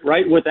inherent,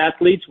 right, with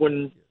athletes.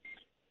 When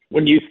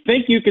you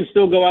think you can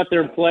still go out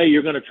there and play,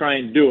 you're going to try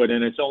and do it,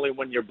 and it's only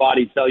when your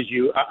body tells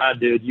you,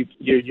 dude,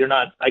 you're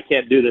not, I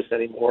can't do this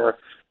anymore,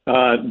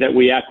 that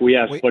we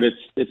acquiesce. But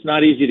it's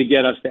not easy to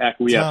get us to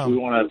acquiesce. Tom,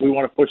 we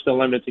want to push the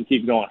limits and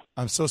keep going.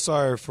 I'm so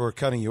sorry for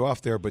cutting you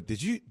off there, but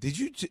did you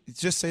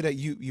just say that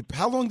you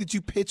how long did you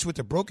pitch with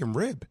a broken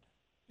rib?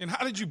 And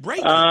how did you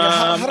break it?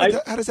 How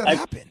does that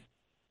happen?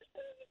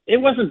 It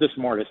wasn't the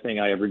smartest thing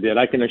I ever did.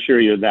 I can assure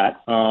you of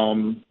that.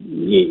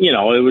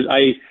 It was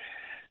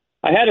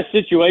I had a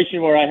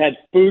situation where I had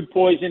food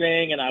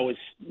poisoning and I was,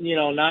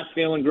 not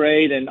feeling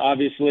great, and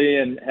obviously,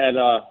 and had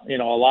a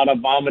lot of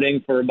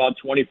vomiting for about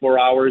 24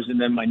 hours. And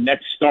then my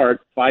next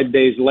start, 5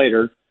 days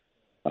later,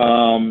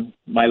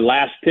 my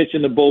last pitch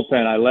in the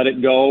bullpen, I let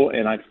it go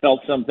and I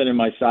felt something in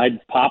my side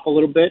pop a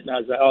little bit. And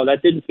I was like, oh,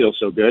 that didn't feel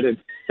so good. And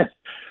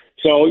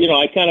so,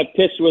 I kind of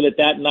pitched with it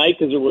that night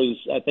because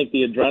I think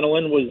the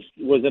adrenaline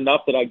was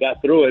enough that I got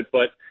through it.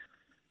 But,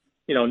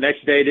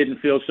 next day didn't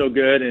feel so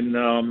good. And,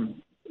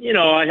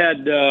 I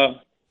had,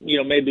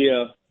 maybe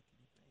a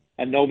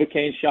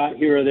Novocaine shot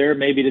here or there,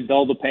 maybe to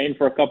dull the pain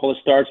for a couple of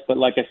starts. But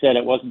like I said,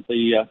 it wasn't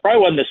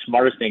probably wasn't the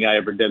smartest thing I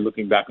ever did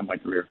looking back on my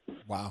career.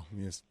 Wow.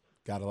 You just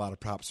got a lot of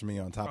props from me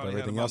on top of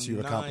everything else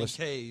you've accomplished.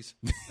 Ks.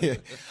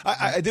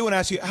 I do want to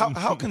ask you,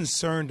 how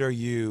concerned are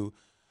you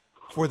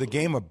for the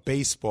game of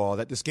baseball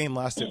that this game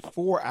lasted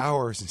 4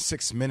 hours and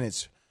 6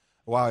 minutes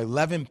while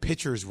 11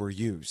 pitchers were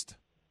used?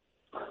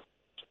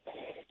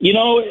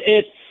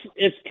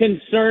 It's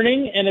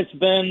concerning, and it's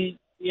been,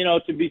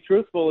 to be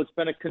truthful, it's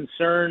been a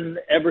concern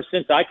ever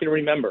since I can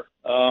remember.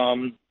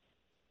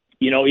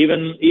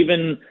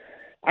 Even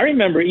I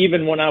remember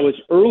even when I was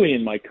early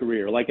in my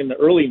career, like in the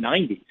early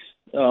 90s,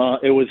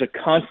 it was a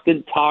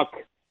constant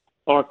topic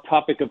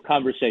of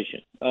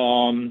conversation.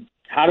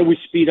 How do we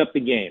speed up the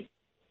game?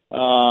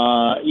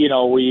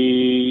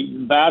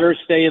 Batters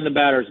stay in the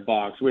batter's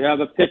box. We have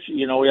a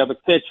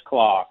pitch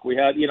clock. We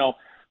had,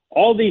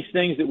 all these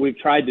things that we've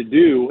tried to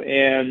do,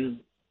 and,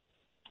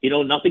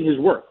 nothing has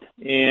worked.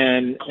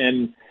 And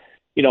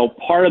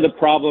part of the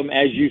problem,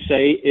 as you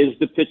say, is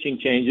the pitching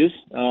changes.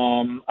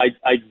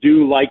 I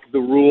do like the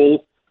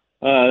rule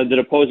that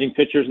opposing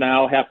pitchers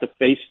now have to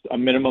face a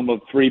minimum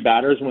of 3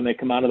 batters when they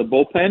come out of the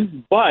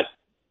bullpen. But,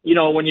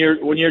 when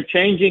you're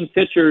changing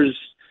pitchers,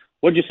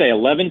 what'd you say,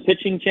 11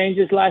 pitching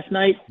changes last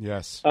night?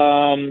 Yes.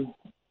 I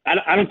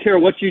don't care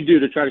what you do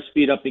to try to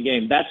speed up the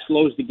game. That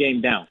slows the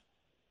game down.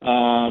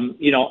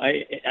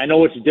 I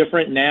know it's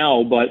different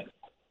now, but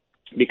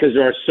because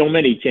there are so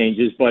many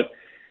changes, but,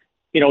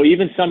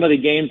 even some of the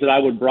games that I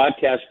would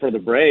broadcast for the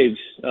Braves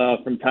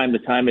from time to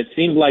time, it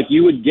seemed like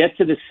you would get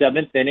to the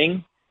 7th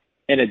inning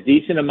in a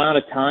decent amount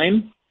of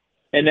time,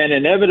 and then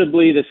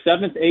inevitably the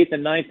 7th, 8th,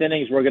 and 9th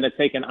innings were going to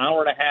take an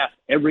hour and a half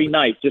every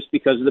night just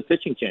because of the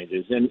pitching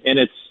changes. And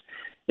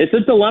it's a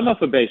dilemma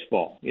for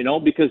baseball,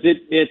 because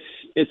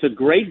it's a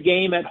great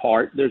game at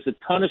heart. There's a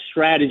ton of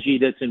strategy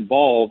that's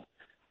involved,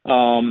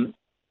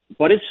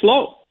 but it's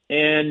slow.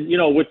 And,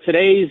 with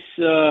today's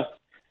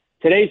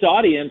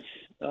audience,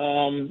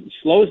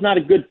 slow is not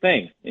a good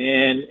thing.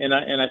 And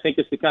I think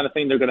it's the kind of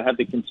thing they're going to have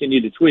to continue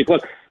to tweak.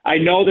 Look, I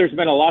know there's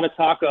been a lot of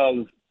talk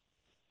of,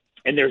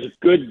 and there's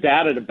good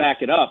data to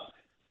back it up.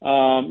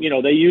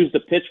 They used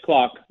the pitch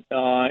clock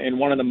in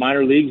one of the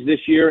minor leagues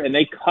this year, and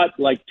they cut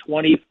like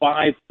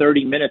 25,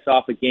 30 minutes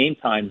off of game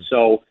time.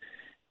 So,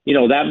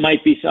 that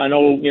might be, I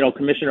know,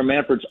 Commissioner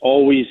Manfred's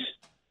always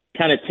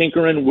kind of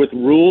tinkering with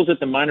rules at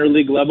the minor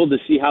league level to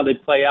see how they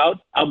play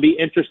out. I'll be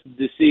interested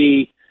to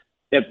see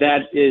if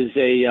that is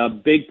a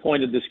big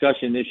point of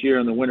discussion this year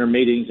in the winter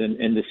meetings,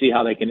 and to see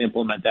how they can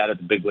implement that at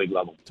the big league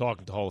level.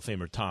 Talking to Hall of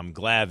Famer Tom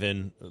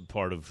Glavine,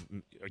 part of,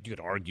 you could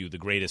argue, the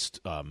greatest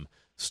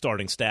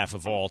starting staff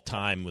of all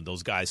time when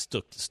those guys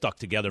stuck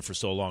together for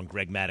so long.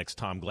 Greg Maddux,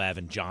 Tom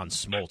Glavine, John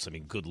Smoltz. I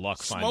mean, good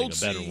luck finding a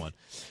better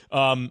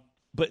one.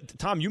 But,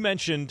 Tom, you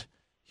mentioned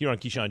here on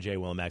Keyshawn J.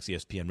 Willimax,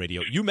 ESPN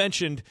Radio, you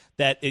mentioned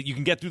that you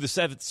can get through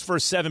the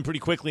first 7 pretty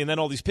quickly and then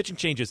all these pitching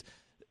changes.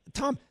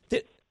 Tom,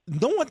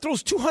 no one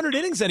throws 200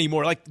 innings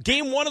anymore. Like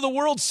game 1 of the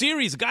World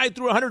Series, a guy who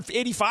threw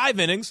 185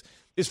 innings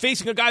is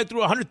facing a guy who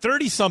threw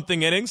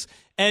 130-something innings.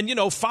 And,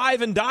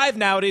 5 and dive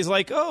nowadays,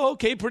 like, oh,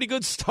 okay, pretty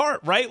good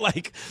start, right?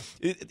 Like,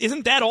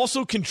 isn't that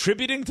also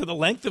contributing to the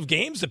length of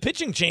games? The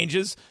pitching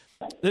changes,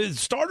 the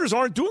starters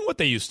aren't doing what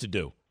they used to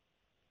do.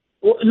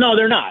 Well, no,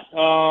 they're not.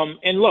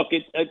 And look,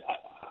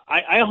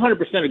 I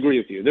 100% agree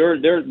with you.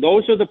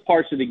 Those are the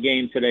parts of the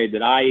game today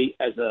that I,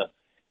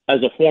 as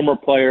as a former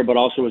player, but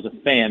also as a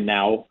fan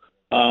now,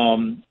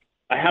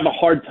 I have a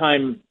hard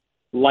time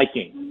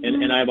liking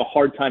and I have a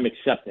hard time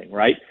accepting,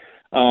 right?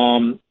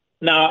 Now,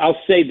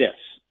 I'll say this.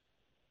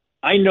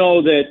 I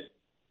know that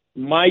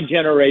my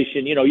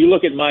generation, you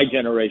look at my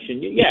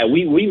generation,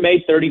 we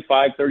made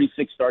 35,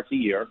 36 starts a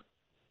year.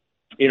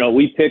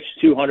 We pitched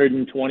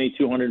 220,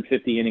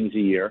 250 innings a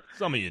year.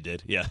 Some of you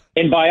did, yeah.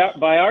 And by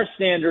our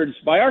standards,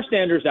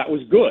 that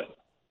was good.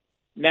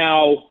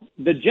 Now,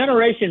 the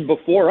generation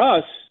before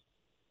us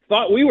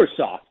thought we were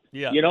soft.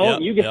 Yeah.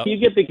 You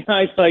get the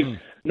guys like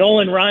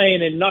Nolan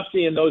Ryan and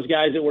Nussey and those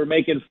guys that were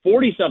making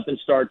 40-something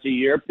starts a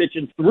year,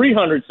 pitching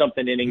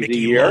 300-something innings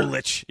Mickey a year.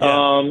 Lolich,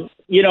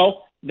 yeah.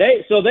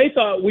 They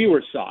thought we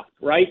were soft,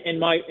 right? And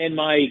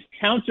my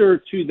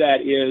counter to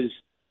that is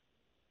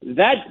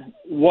that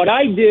what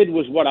I did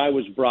was what I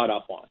was brought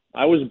up on.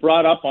 I was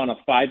brought up on a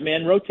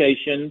 5-man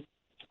rotation.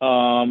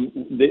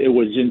 It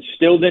was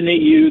instilled into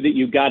you that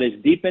you got as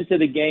deep into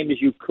the game as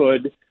you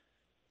could.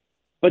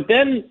 But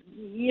then,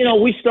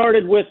 we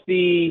started with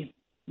the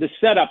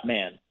setup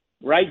man,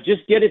 right?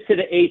 Just get it to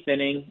the 8th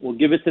inning. We'll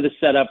give it to the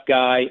setup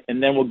guy,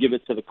 and then we'll give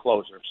it to the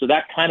closer. So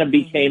that kind of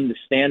became the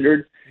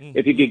standard.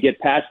 If you could get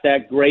past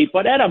that, great.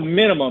 But at a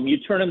minimum, you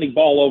turn the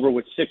ball over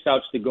with 6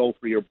 outs to go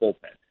for your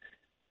bullpen.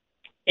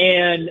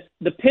 And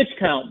the pitch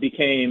count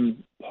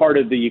became part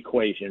of the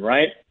equation,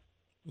 right?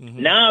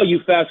 Mm-hmm. Now you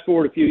fast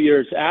forward a few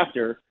years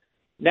after.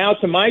 Now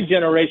to my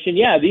generation,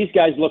 these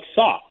guys look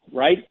soft,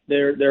 right?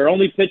 They're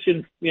only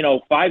pitching,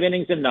 5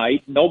 innings a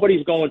night.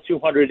 Nobody's going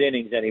 200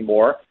 innings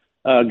anymore.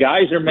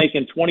 Guys are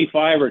making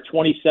 25 or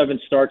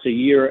 27 starts a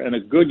year in a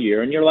good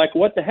year, and you're like,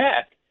 what the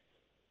heck?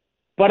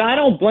 But I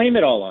don't blame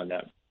it all on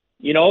them.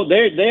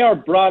 They are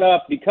brought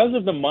up because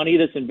of the money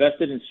that's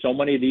invested in so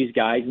many of these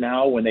guys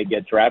now when they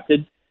get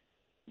drafted.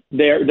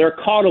 They're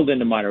coddled in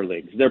the minor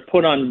leagues. They're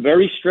put on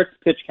very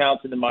strict pitch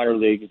counts in the minor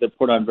leagues. They're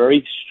put on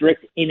very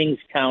strict innings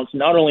counts,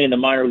 not only in the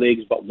minor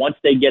leagues, but once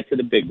they get to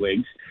the big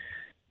leagues.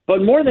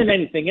 But more than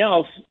anything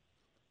else,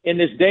 in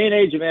this day and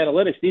age of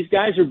analytics, these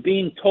guys are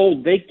being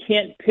told they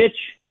can't pitch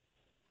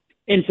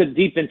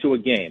deep into a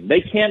game. They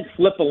can't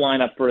flip a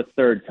lineup for a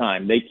third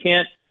time. They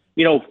can't,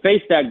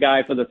 face that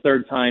guy for the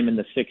third time in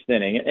the 6th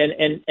inning.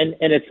 And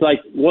it's like,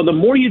 well, the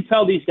more you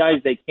tell these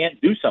guys they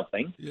can't do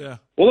something,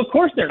 well, of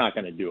course they're not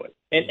going to do it.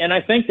 And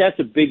I think that's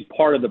a big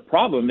part of the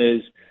problem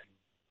is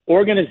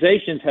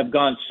organizations have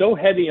gone so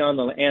heavy on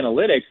the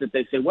analytics that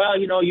they say, well,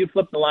 you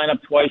flipped the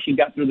lineup twice, you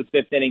got through the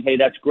 5th inning. Hey,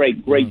 that's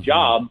great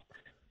job.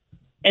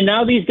 And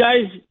now these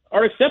guys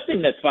are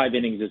accepting that 5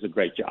 innings is a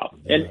great job.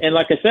 And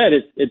like I said,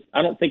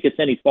 I don't think it's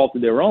any fault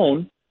of their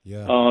own.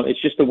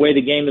 It's just the way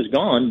the game has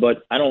gone.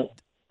 But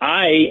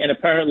and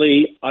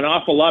apparently an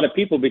awful lot of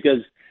people,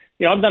 because,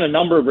 I've done a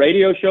number of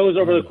radio shows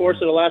over the course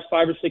of the last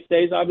 5 or 6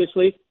 days,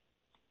 obviously.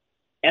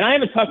 And I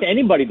haven't talked to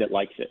anybody that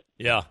likes it.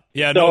 Yeah,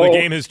 no, the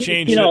game has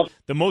changed.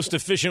 The most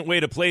efficient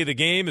way to play the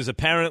game is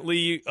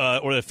apparently,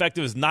 or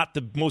effective is not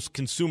the most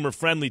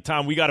consumer-friendly.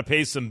 Tom, we got to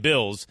pay some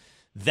bills.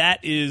 That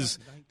is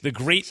the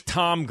great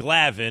Tom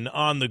Glavine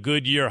on the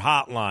Goodyear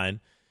Hotline.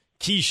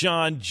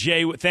 Keyshawn,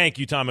 Jay, thank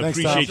you, Tom. I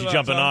appreciate you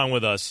jumping on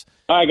with us.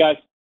 All right, guys.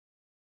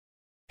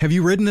 Have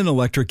you ridden an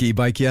electric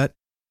e-bike yet?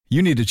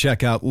 You need to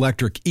check out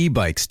Electric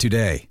E-Bikes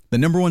today, the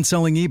 #1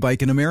 selling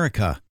e-bike in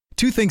America.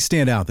 2 things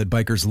stand out that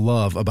bikers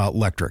love about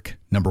Electric.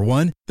 Number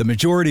 1, the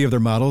majority of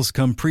their models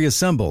come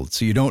pre-assembled,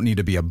 so you don't need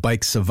to be a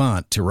bike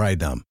savant to ride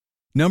them.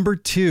 Number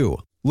 2,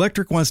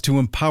 Electric wants to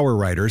empower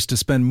riders to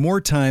spend more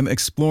time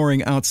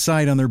exploring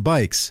outside on their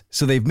bikes,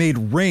 so they've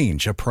made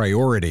range a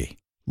priority.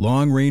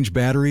 Long-range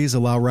batteries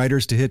allow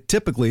riders to hit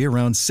typically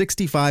around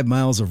 65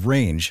 miles of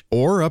range,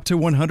 or up to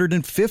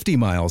 150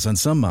 miles on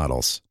some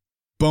models.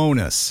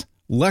 Bonus,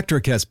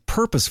 Electric has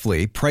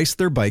purposefully priced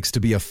their bikes to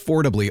be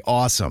affordably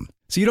awesome,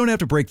 so you don't have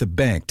to break the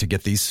bank to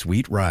get these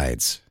sweet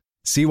rides.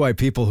 See why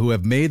people who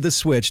have made the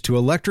switch to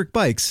electric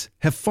bikes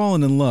have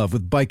fallen in love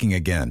with biking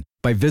again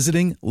by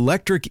visiting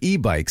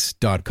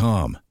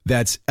electricebikes.com.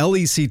 That's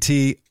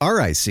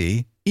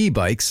LECTRIC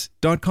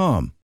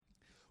ebikes.com.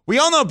 We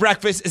all know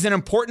breakfast is an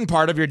important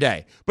part of your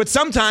day, but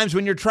sometimes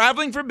when you're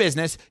traveling for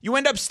business, you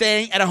end up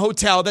staying at a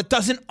hotel that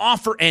doesn't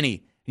offer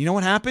any. You know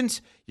what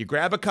happens? You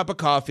grab a cup of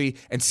coffee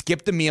and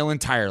skip the meal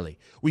entirely.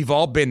 We've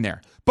all been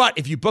there. But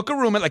if you book a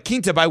room at La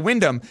Quinta by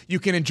Wyndham, you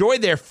can enjoy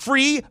their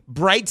free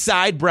Bright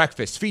Side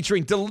breakfast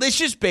featuring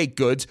delicious baked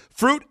goods,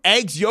 fruit,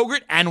 eggs,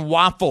 yogurt, and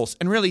waffles.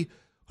 And really,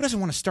 who doesn't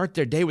want to start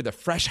their day with a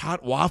fresh,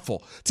 hot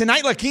waffle?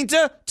 Tonight, La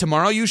Quinta,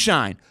 tomorrow you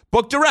shine.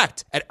 Book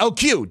direct at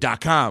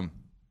LQ.com.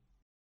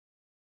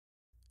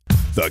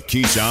 The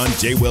Keyshawn,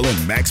 J. Will,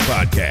 and Max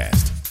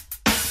podcast.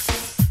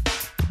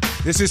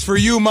 This is for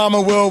you, Mama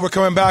Will. We're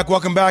coming back.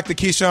 Welcome back to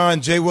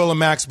Keyshawn, J. Will, and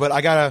Max. But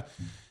I got to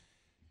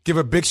give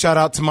a big shout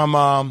out to my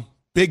mom.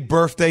 Big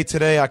birthday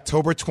today,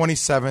 October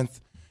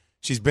 27th.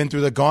 She's been through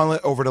the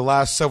gauntlet over the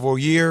last several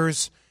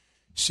years.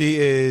 She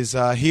is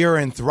here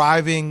and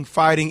thriving,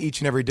 fighting each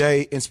and every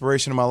day.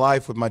 Inspiration of my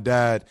life with my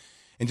dad.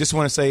 And just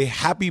want to say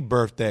happy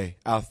birthday,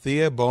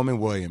 Althea Bowman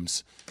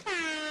Williams.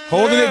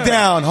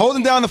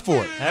 Holding down the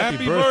fort.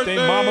 Happy birthday,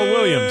 Mama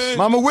Williams.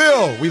 Mama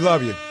Will, we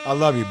love you. I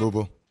love you,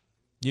 boo-boo.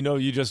 You know,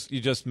 you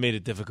just made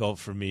it difficult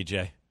for me,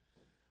 Jay.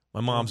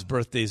 My mom's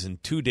birthday's in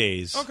 2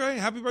 days. Okay,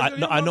 happy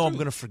birthday. I know I'm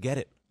going to forget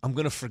it. I'm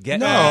going to forget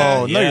it.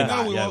 No, you're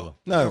not. No, we won't.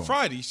 No.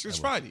 Friday. It's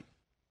Friday.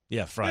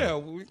 Yeah, Friday.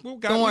 Yeah,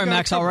 don't worry,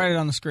 Max. I'll write it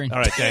on the screen. All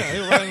right, thank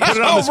you.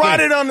 Write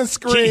it on the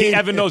screen.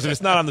 Evan knows if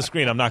it's not on the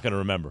screen, I'm not going to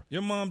remember.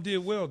 Your mom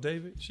did well,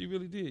 David. She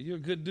really did. You're a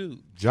good dude.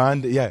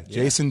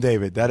 Jason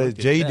David. That is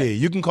JD. That.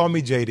 You can call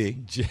me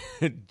JD.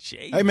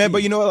 JD. Hey, man,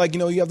 but you know what?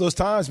 You have those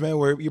times, man,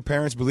 where your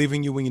parents believe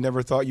in you when you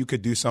never thought you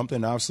could do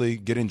something. Obviously,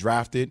 getting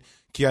drafted.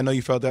 Key, I know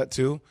you felt that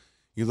too.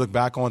 You look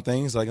back on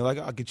things like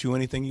I'll get you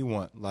anything you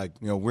want.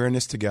 We're in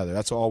this together.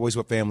 That's always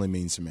what family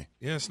means to me.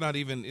 Yeah, it's not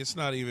even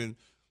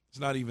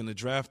the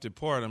drafted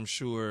part. I'm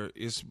sure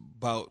it's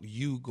about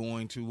you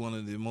going to one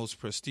of the most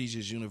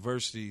prestigious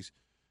universities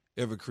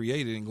ever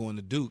created and going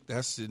to Duke.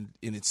 That's in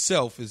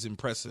itself is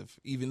impressive.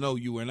 Even though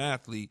you were an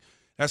athlete,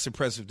 that's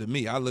impressive to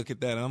me. I look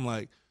at that and I'm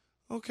like,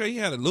 okay,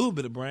 you had a little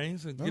bit of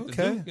brains and get to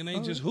Duke and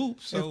ain't just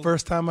hoops. So the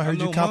first time I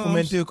heard you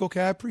compliment Duke,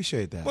 okay, I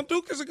appreciate that. Well,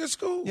 Duke is a good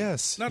school.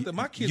 Yes. Not that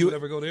my kids would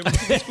ever go there, but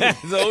it's a good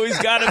school. There's always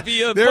got to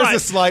be a There's a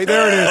slight.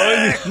 There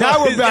it is.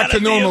 Now we're back to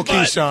normal,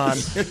 Keyshawn.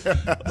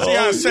 See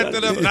how I set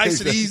that up nice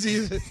and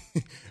easy?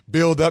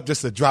 Build up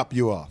just to drop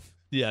you off.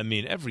 Yeah, I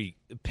mean, every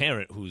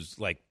parent whose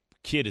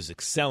kid is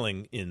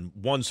excelling in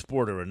one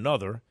sport or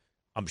another,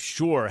 I'm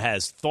sure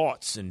has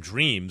thoughts and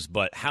dreams,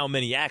 but how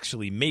many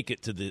actually make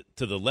it to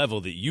the level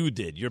that you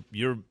did?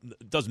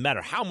 It doesn't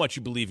matter how much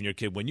you believe in your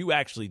kid. When you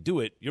actually do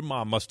it, your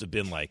mom must have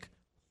been like,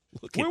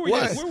 "Look where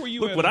were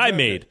you what I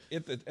made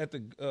at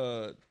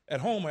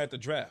home or at the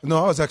draft?" No,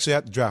 I was actually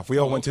at the draft. We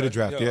all went to the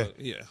draft. Yeah.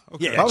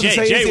 Okay. Yeah,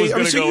 Jay was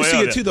going to go you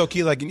see it too, though, Key.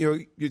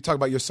 You talk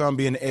about your son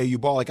being an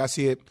AAU ball. I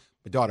see it.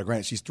 My daughter,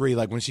 granted, she's 3.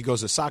 When she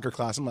goes to soccer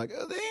class, I'm like, there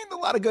ain't a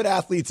lot of good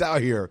athletes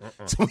out here.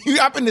 So when you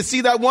happen to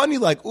see that one,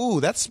 you're like, ooh,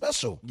 that's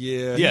special.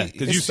 Yeah,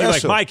 because you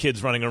see my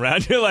kids running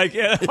around. You're like,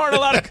 yeah, there aren't a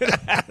lot of good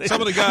athletes.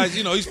 Some of the guys,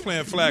 he's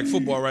playing flag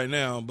football right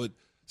now, but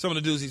some of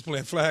the dudes he's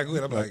playing flag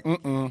with, I'm like,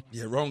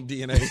 yeah, wrong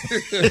DNA.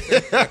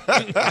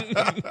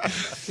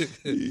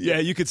 Yeah,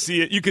 you could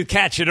see it. You could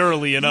catch it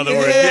early, in other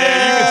words.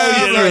 Yeah, you could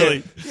see it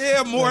early.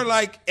 Yeah, more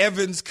like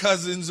Evan's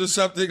cousins or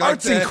something like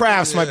Arts and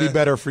crafts might be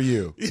better for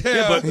you.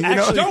 Yeah, but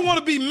actually, don't want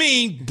to be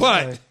mean,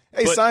 but...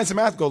 Hey, science and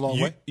math go a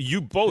long way.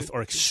 You both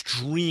are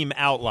extreme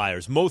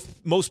outliers.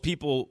 Most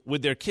people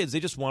with their kids,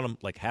 they just want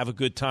them have a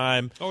good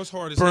time. Oh, it's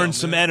hard as burn hell,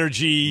 some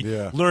energy,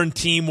 learn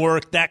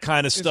teamwork, that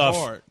kind of stuff.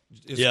 It's hard.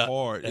 It's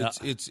hard. Yeah.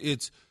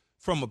 It's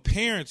from a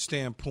parent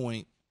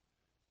standpoint,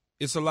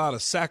 it's a lot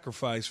of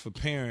sacrifice for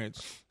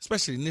parents,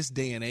 especially in this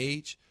day and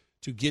age,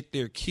 to get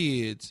their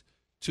kids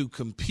to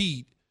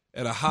compete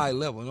at a high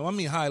level. And I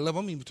mean high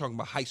level, I'm even talking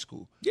about high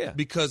school. Yeah.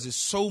 Because it's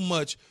so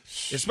much,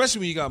 especially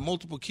when you got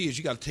multiple kids,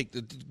 you got to take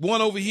the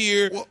one over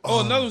here.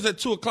 Another one's at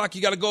 2:00.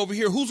 You got to go over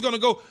here. Who's going to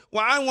go?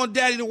 Well, I want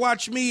daddy to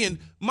watch me. And,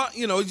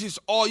 it's just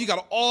you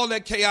got all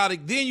that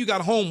chaotic. Then you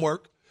got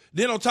homework.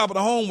 Then on top of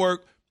the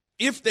homework,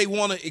 if they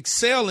want to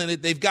excel in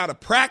it, they've got to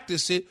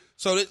practice it.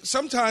 So that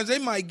sometimes they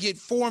might get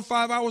 4 and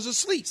 5 hours of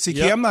sleep. See,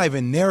 Key, I'm not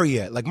even there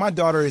yet. My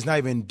daughter is not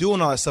even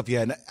doing all that stuff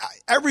yet. And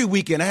every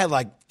weekend I had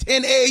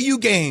 10 AAU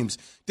games,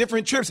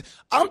 different trips.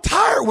 I'm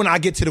tired when I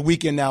get to the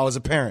weekend now as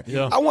a parent.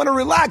 Yeah. I want to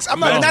relax.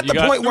 I'm not at the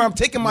point where I'm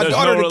taking my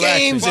daughter to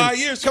games. 5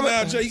 years from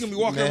now, Jay, you can be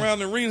walking around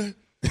the arena.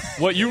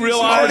 What you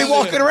realize, I'm already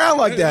walking around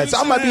like that, so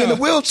I might be in the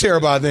wheelchair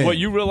by then. What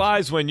you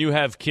realize when you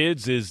have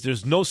kids is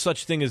there's no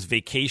such thing as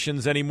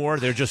vacations anymore.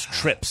 They're just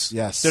trips.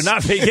 Yes. They're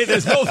not vacation.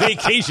 There's no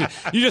vacation.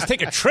 You just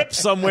take a trip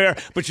somewhere,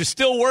 but you're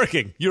still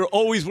working. You're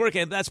always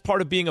working. That's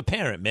part of being a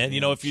parent, man.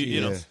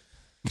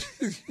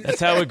 That's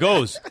how it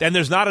goes. And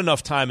there's not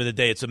enough time in the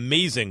day. It's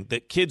amazing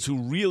that kids who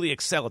really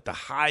excel at the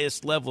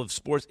highest level of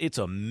sports, it's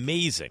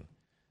amazing.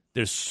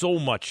 There's so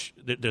much.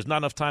 There's not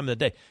enough time in the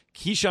day.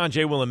 Keyshawn,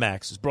 J. Will, and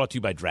Max is brought to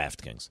you by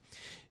DraftKings.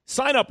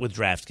 Sign up with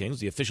DraftKings,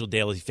 the official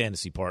daily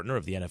fantasy partner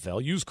of the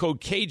NFL. Use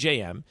code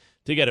KJM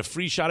to get a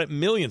free shot at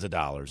millions of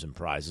dollars in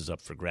prizes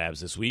up for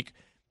grabs this week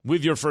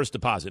with your first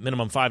deposit.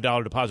 Minimum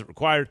 $5 deposit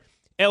required.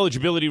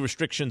 Eligibility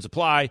restrictions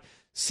apply.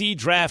 See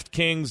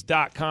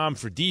DraftKings.com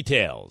for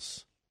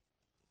details.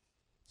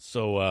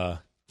 So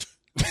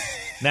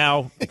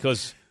now,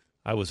 because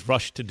I was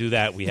rushed to do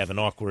that, we have an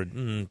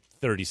awkward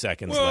 30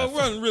 seconds left. Well, we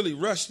wasn't really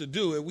rushed to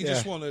do it. We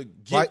just want to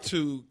get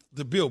to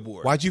the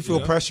billboard. Why'd you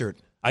feel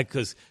pressured?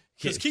 Because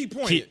Key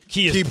pointed.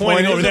 Key is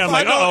pointing over there. I'm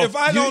like, if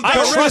I don't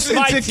trust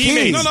my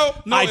teammates. No.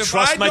 I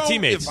trust my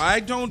teammates. If I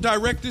don't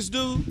direct this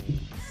dude,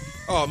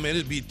 oh, man,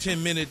 it'd be a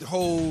 10-minute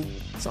whole.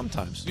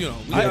 Sometimes. We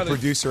got a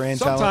producer and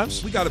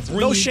sometimes. We got to bring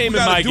no shame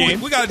in my game.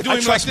 We got to do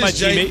him trust like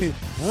this, my Jay.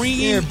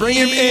 teammate. Bring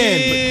him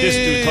in. But this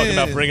dude talking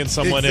about bringing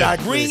someone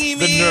in. Bring him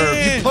the nerve.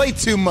 in. You play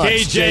too much,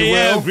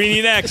 KJM,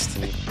 Greeny next.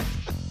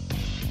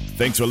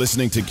 Thanks for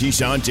listening to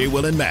Keyshawn, J.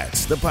 Will, and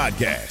Max, the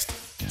podcast.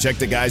 Check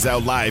the guys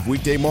out live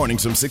weekday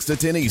mornings from 6 to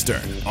 10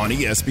 Eastern on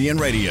ESPN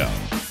Radio.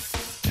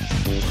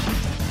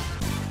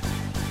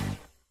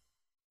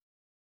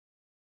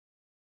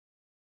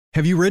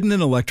 Have you ridden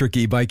an electric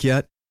e-bike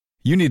yet?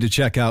 You need to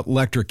check out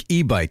Electric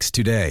E-Bikes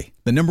today,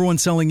 the #1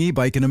 selling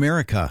e-bike in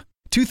America.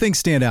 Two things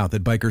stand out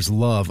that bikers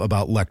love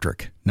about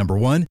Electric. Number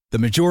one, the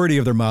majority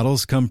of their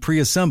models come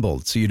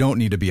pre-assembled, so you don't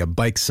need to be a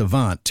bike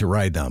savant to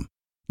ride them.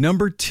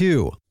 Number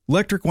two,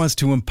 Electric wants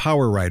to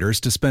empower riders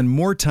to spend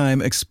more time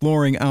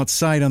exploring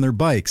outside on their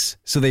bikes,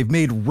 so they've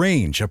made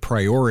range a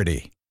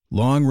priority.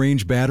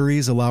 Long-range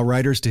batteries allow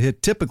riders to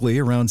hit typically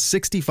around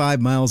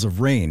 65 miles of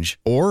range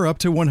or up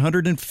to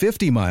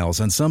 150 miles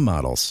on some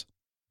models.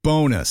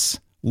 Bonus,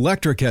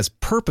 Electric has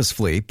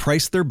purposefully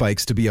priced their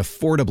bikes to be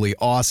affordably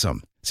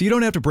awesome, so you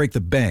don't have to break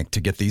the bank to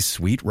get these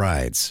sweet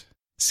rides.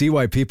 See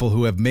why people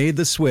who have made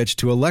the switch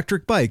to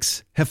electric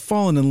bikes have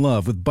fallen in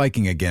love with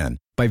biking again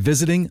by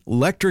visiting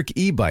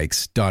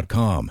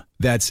electricebikes.com.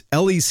 That's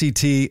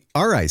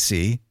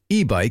LECTRIC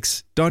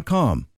ebikes.com.